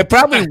 It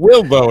probably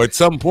will, though, at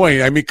some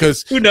point. I mean,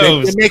 because who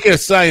knows? They're making a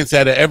science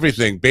out of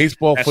everything.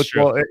 Baseball, that's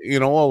football,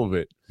 true. All of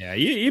it. Yeah,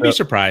 you'd be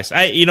surprised.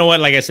 You know what?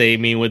 Like I say, I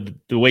mean, with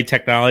the way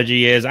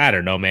technology is, I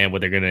don't know, man,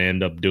 what they're going to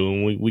end up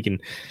doing. We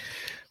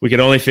can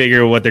only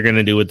figure what they're going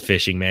to do with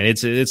fishing, man.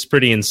 It's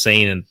pretty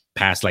insane in the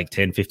past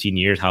 10, 15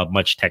 years how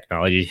much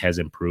technology has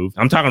improved.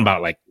 I'm talking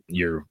about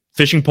your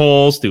fishing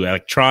poles to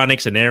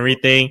electronics and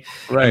everything.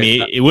 Right. I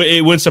mean, it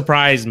wouldn't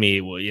surprise me,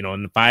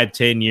 in 5,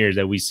 10 years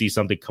that we see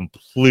something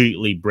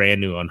completely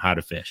brand new on how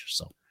to fish.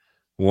 So.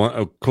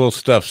 Cool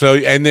stuff. So,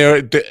 and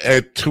there,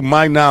 to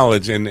my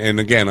knowledge, and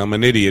again, I'm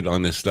an idiot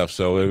on this stuff.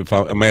 So, if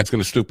I'm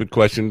asking a stupid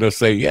question, they'll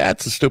say, "Yeah,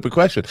 it's a stupid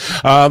question."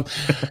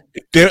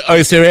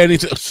 Is there any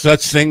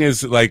such thing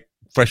as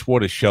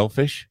freshwater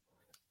shellfish?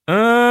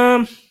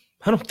 I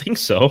don't think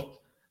so.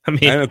 I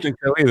don't think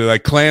so either.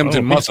 Like clams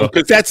and mussels,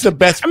 because that's the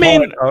best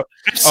part.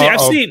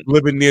 I've seen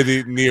living near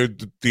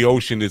the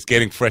ocean is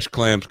getting fresh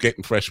clams,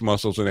 getting fresh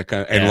mussels, and that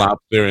kind of, and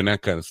lobster and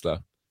that kind of stuff.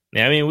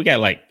 Yeah, I mean, we got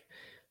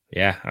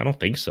yeah, I don't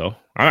think so.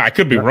 I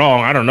could be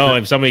wrong. I don't know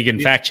if somebody can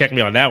fact check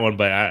me on that one,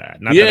 but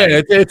I'm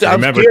curious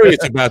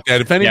about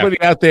that. If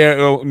anybody out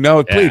there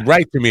please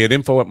write to me at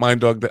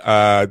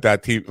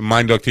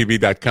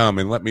info@minddogtv.com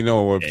and let me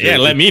know.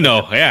 Let me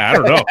know. Yeah, I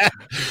don't know.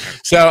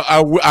 So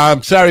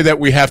I'm sorry that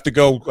we have to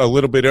go a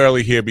little bit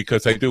early here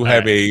because I do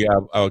have a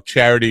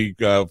charity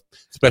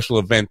special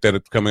event that is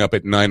coming up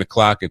at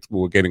 9:00.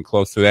 We're getting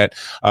close to that.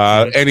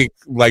 Any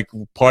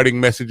parting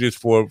messages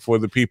for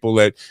the people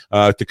that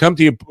to come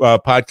to your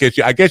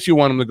podcast? I guess you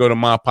want them to go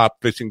to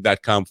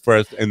mopopfishing.com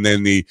first, and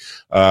then the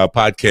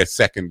podcast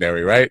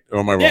secondary, right? Or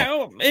am I wrong?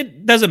 Yeah,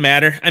 it doesn't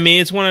matter. I mean,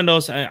 it's one of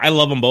those. I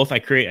love them both. I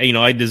created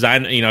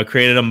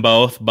them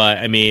both. But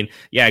I mean,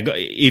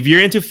 if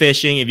you're into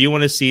fishing, if you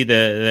want to see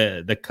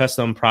the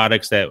custom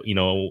products that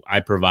I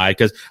provide,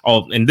 because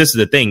and this is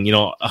the thing,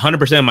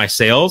 100% of my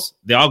sales,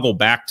 they all go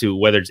back to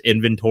whether it's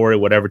inventory,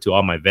 whatever, to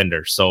all my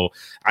vendors. So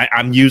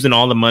I'm using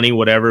all the money,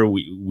 whatever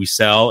we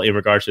sell in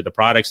regards to the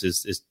products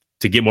is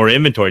to get more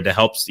inventory that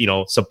helps,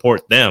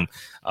 support them.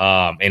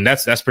 And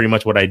that's pretty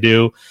much what I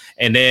do.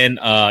 And then,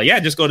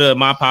 just go to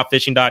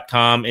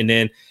mopopfishing.com and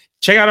then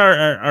check out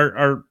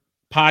our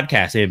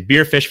podcast and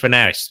Beer Fish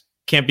Fanatics.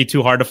 can't be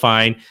too hard to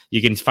find.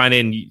 You can find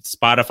it in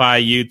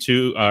Spotify,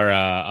 YouTube,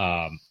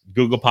 or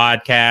Google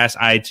Podcasts,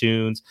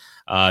 iTunes.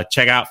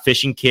 Check out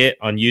Fishing Kit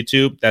on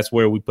YouTube. That's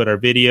where we put our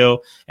video.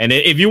 And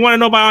if you want to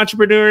know about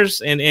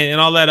entrepreneurs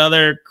and all that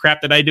other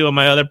crap that I do on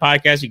my other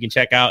podcast, you can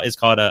check out. It's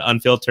called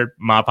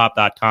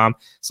unfilteredmodpop.com.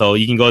 So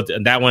you can go to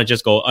that one.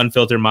 Just go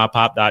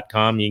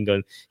unfilteredmodpop.com. You can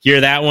go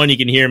hear that one. You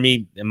can hear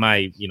me in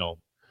my,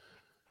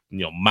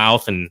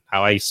 mouth and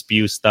how I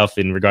spew stuff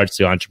in regards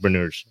to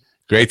entrepreneurs.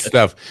 Great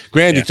stuff.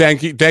 Grandy,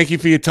 thank you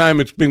for your time.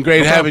 It's been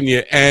great having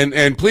you.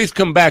 And please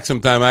come back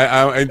sometime.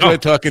 I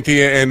enjoyed talking to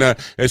you, and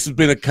this has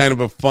been a kind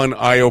of a fun,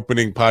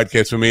 eye-opening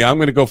podcast for me. I'm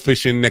going to go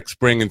fishing next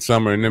spring and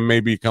summer, and then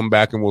maybe you come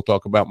back and we'll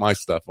talk about my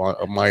stuff,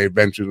 my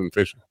adventures in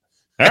fishing.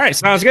 All right,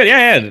 sounds good.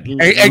 Yeah.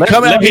 And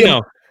come out here.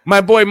 Know.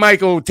 My boy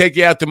Michael will take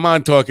you out to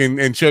Montauk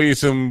and show you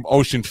some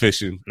ocean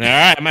fishing. All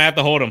right, I might have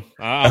to hold him.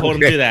 I'll hold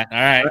him to that. All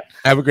right.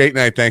 Have a great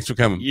night. Thanks for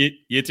coming.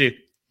 You too.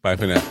 Bye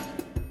for now.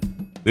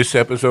 This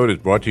episode is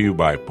brought to you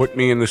by Put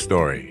Me in the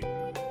Story.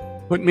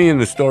 Put Me in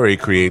the Story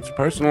creates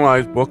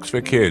personalized books for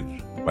kids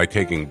by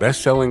taking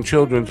best-selling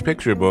children's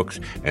picture books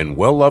and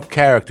well-loved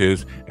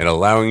characters and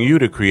allowing you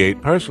to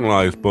create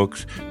personalized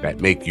books that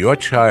make your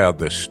child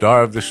the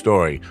star of the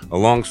story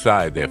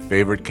alongside their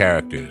favorite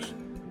characters.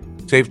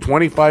 Save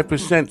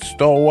 25%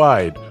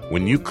 store-wide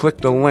when you click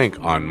the link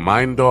on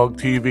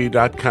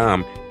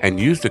minddogtv.com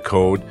and use the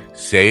code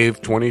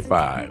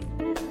SAVE25.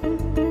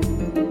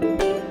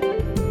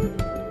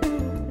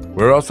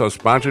 We're also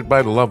sponsored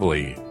by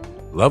Lovely.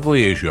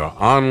 Lovely is your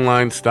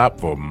online stop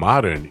for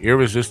modern,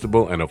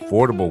 irresistible, and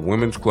affordable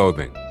women's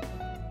clothing.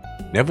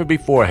 Never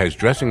before has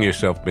dressing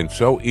yourself been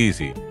so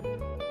easy.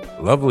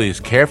 Lovely's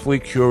carefully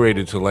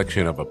curated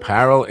selection of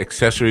apparel,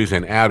 accessories,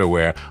 and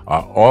outerwear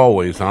are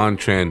always on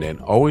trend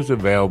and always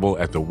available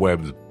at the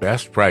web's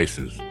best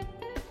prices.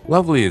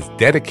 Lovely is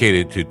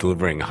dedicated to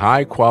delivering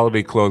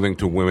high-quality clothing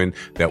to women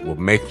that will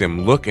make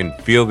them look and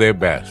feel their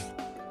best.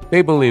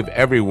 They believe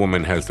every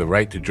woman has the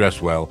right to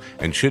dress well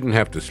and shouldn't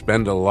have to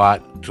spend a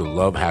lot to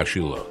love how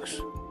she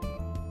looks.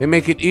 They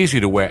make it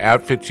easy to wear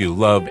outfits you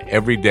love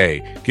every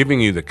day,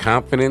 giving you the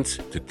confidence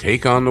to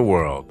take on the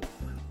world.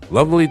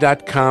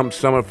 Lovely.com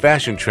summer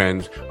fashion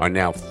trends are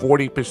now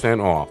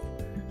 40% off,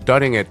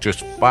 starting at just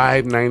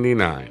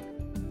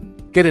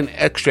 $5.99. Get an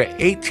extra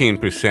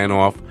 18%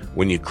 off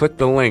when you click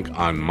the link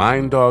on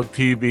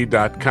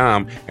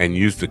minddogtv.com and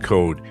use the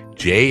code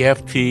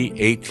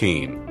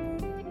JFT18.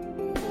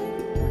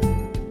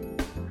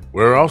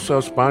 We're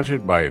also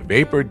sponsored by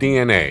Vapor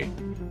DNA.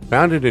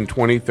 Founded in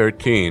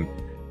 2013,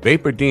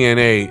 Vapor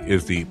DNA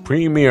is the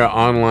premier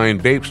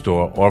online vape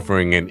store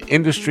offering an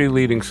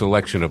industry-leading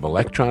selection of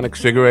electronic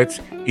cigarettes,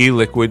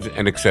 e-liquids,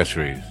 and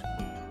accessories.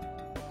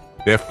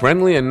 Their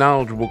friendly and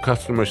knowledgeable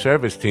customer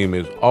service team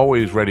is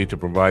always ready to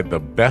provide the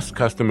best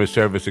customer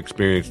service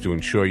experience to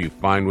ensure you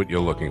find what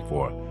you're looking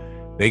for.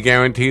 They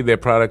guarantee their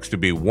products to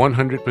be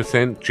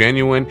 100%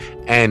 genuine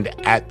and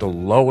at the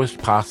lowest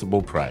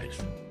possible price.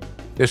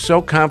 They're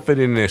so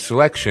confident in their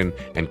selection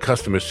and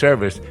customer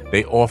service,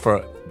 they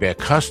offer their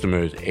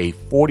customers a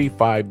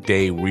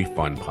 45-day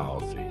refund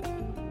policy.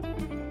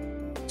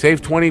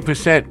 Save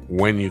 20%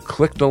 when you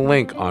click the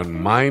link on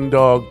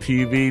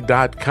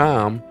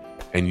minddogtv.com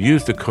and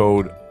use the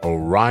code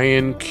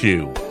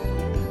OrionQ.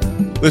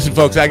 Listen,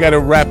 folks, I got to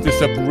wrap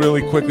this up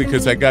really quickly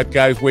because I got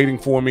guys waiting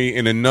for me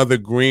in another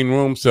green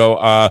room. So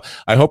I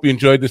hope you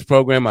enjoyed this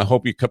program. I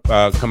hope you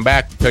come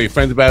back, tell your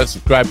friends about it,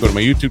 subscribe, go to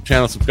my YouTube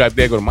channel, subscribe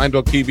there, go to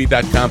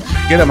minddogtv.com,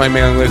 get on my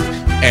mailing list,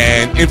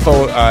 and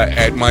info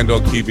at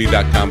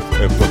minddogtv.com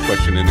for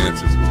question and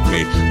answers with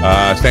me.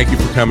 Thank you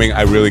for coming.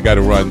 I really got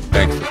to run.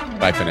 Thanks.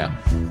 Bye for now.